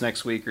about this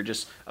next week, or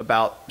just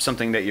about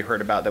something that you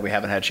heard about that we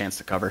haven't had a chance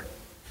to cover?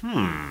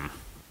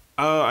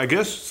 I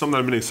guess something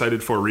I've been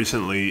excited for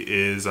recently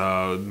is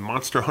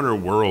Monster Hunter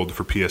World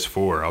for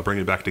PS4. I'll bring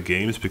it back to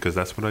games because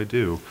that's what I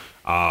do.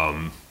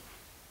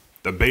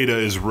 The beta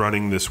is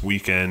running this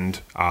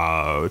weekend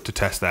to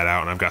test that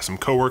out, and I've got some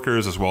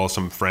coworkers as well as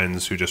some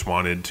friends who just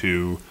wanted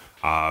to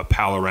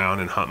pal around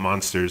and hunt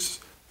monsters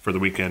for the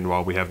weekend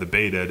while we have the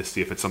beta to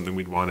see if it's something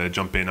we'd want to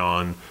jump in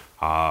on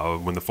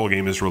when the full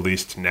game is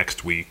released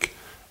next week.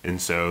 And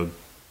so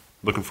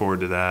looking forward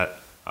to that.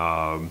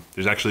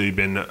 There's actually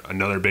been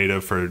another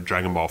beta for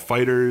Dragon Ball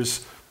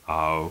Fighters,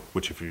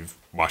 which if you've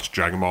watched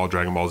Dragon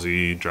Ball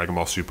Z, Dragon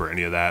Ball Super,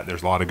 any of that,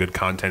 there's a lot of good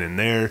content in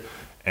there.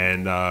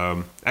 And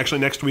actually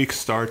next week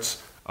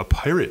starts a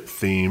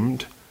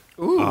pirate-themed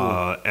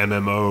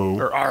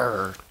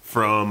MMO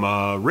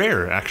from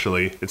Rare,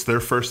 actually. It's their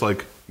first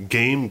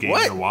game in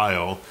a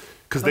while.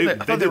 Because I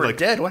thought they were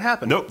dead. What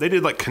happened? Nope, they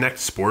did Connect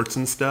Sports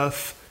and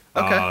stuff.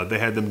 Okay. They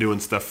had them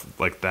doing stuff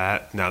like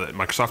that now that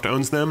Microsoft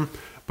owns them.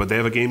 But they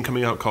have a game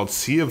coming out called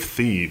Sea of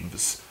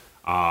Thieves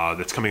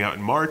that's coming out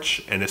in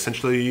March. And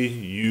essentially,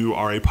 you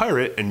are a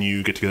pirate and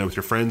you get together with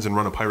your friends and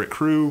run a pirate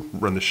crew,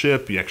 run the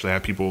ship. You actually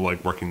have people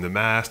working the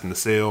mast and the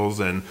sails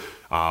and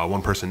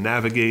one person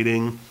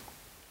navigating.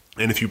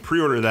 And if you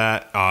pre-order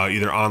that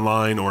either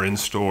online or in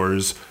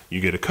stores,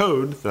 you get a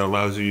code that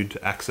allows you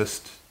to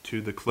access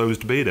to the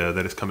closed beta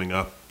that is coming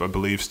up, I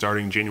believe,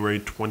 starting January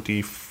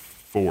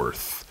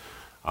 24th.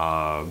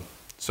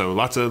 So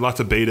lots of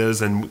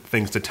betas and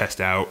things to test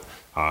out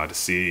to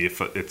see if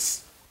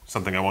it's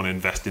something I want to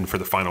invest in for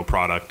the final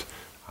product.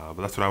 But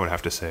that's what I would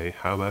have to say.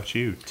 How about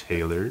you,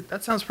 Taylor?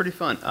 That sounds pretty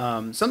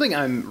fun. Something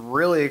I'm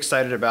really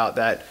excited about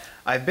that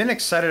I've been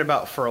excited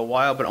about for a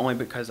while, but only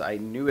because I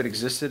knew it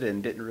existed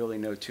and didn't really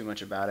know too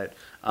much about it.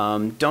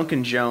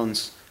 Duncan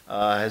Jones,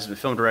 the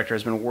film director,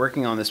 has been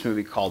working on this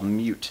movie called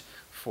Mute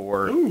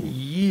for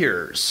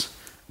years.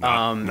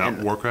 Not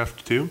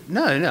Warcraft 2?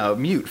 No,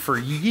 Mute for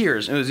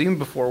years. It was even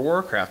before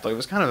Warcraft. It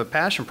was kind of a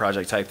passion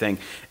project type thing.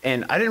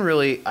 And I haven't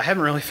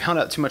really found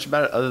out too much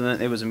about it other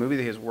than it was a movie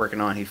that he was working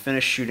on. He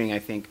finished shooting, I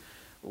think,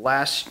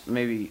 last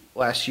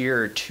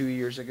year or 2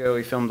 years ago.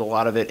 He filmed a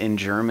lot of it in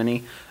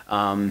Germany.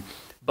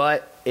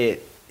 But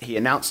he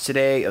announced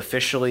today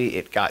officially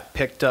it got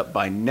picked up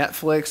by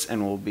Netflix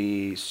and will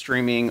be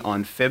streaming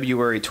on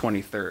February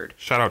 23rd.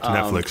 Shout out to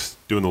Netflix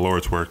doing the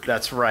Lord's work.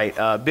 That's right.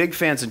 Big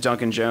fans of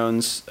Duncan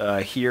Jones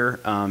here.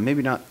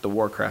 Maybe not the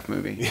Warcraft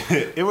movie.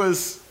 It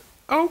was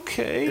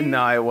okay.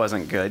 No, it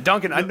wasn't good.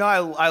 Duncan, I know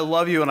I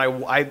love you, and I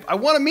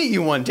want to meet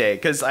you one day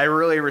because I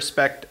really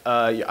respect.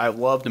 I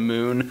loved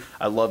Moon.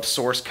 I loved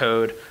Source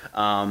Code.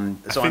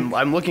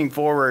 I'm looking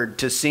forward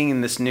to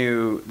seeing this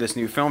new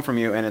film from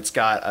you, and it's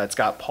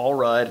got Paul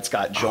Rudd, it's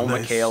got Joel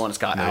McHale, and it's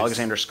got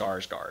Alexander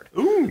Skarsgård.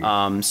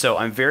 Ooh. So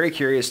I'm very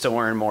curious to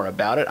learn more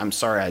about it. I'm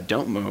sorry I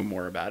don't know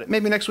more about it.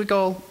 Maybe next week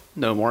I'll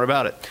know more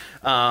about it.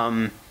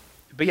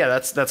 But yeah,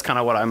 that's kind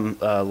of what I'm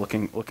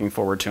looking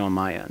forward to on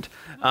my end.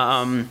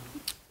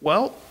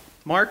 Well,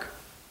 Mark,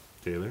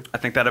 Taylor, I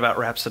think that about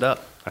wraps it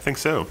up. I think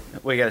so.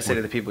 What you got to say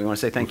to the people? You want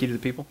to say thank you to the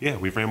people? Yeah,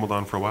 we've rambled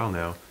on for a while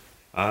now.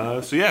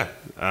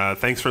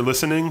 Thanks for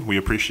listening. We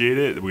appreciate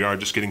it. We are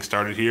just getting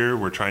started here.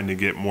 We're trying to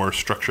get more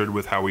structured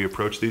with how we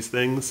approach these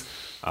things.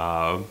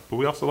 But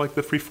we also like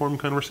the free-form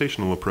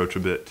conversational approach a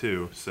bit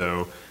too.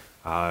 So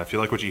if you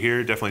like what you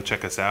hear, definitely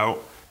check us out.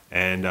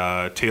 And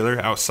Taylor,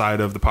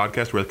 outside of the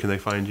podcast, where can they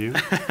find you?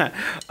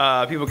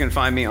 People can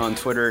find me on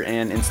Twitter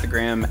and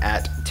Instagram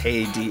at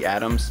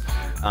TayDAdams.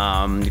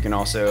 You can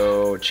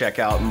also check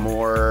out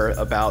more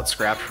about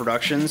Scrapped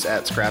Productions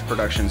at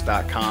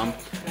scrappedproductions.com.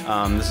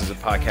 This is a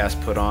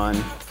podcast put on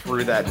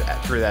through that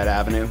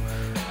avenue.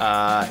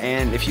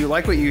 And if you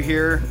like what you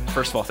hear,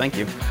 first of all, thank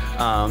you.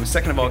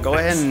 Second of all, go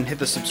ahead and hit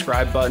the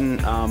subscribe button.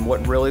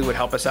 What really would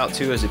help us out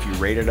too is if you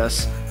rated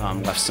us,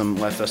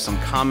 left us some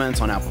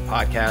comments on Apple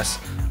Podcasts.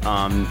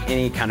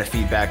 Any kind of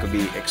feedback would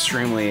be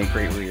extremely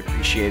greatly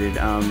appreciated.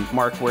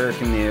 Mark, where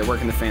can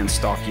the fans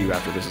stalk you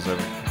after this is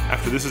over?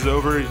 After this is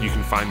over, you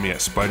can find me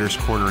at Spider's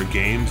Corner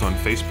Games on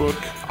Facebook,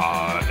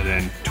 and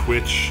then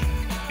Twitch,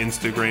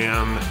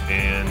 Instagram,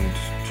 and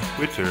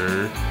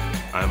Twitter.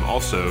 I'm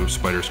also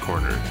Spider's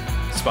Corner.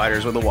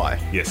 Spiders with a Y.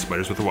 Yes,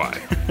 Spiders with a Y.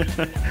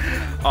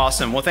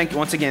 Awesome. Well, thank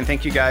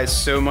you guys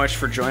so much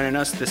for joining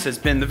us. This has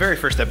been the very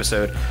first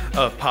episode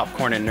of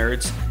Popcorn and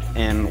Nerds,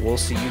 and we'll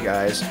see you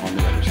guys on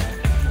the other side.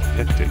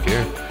 Yeah, take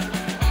care.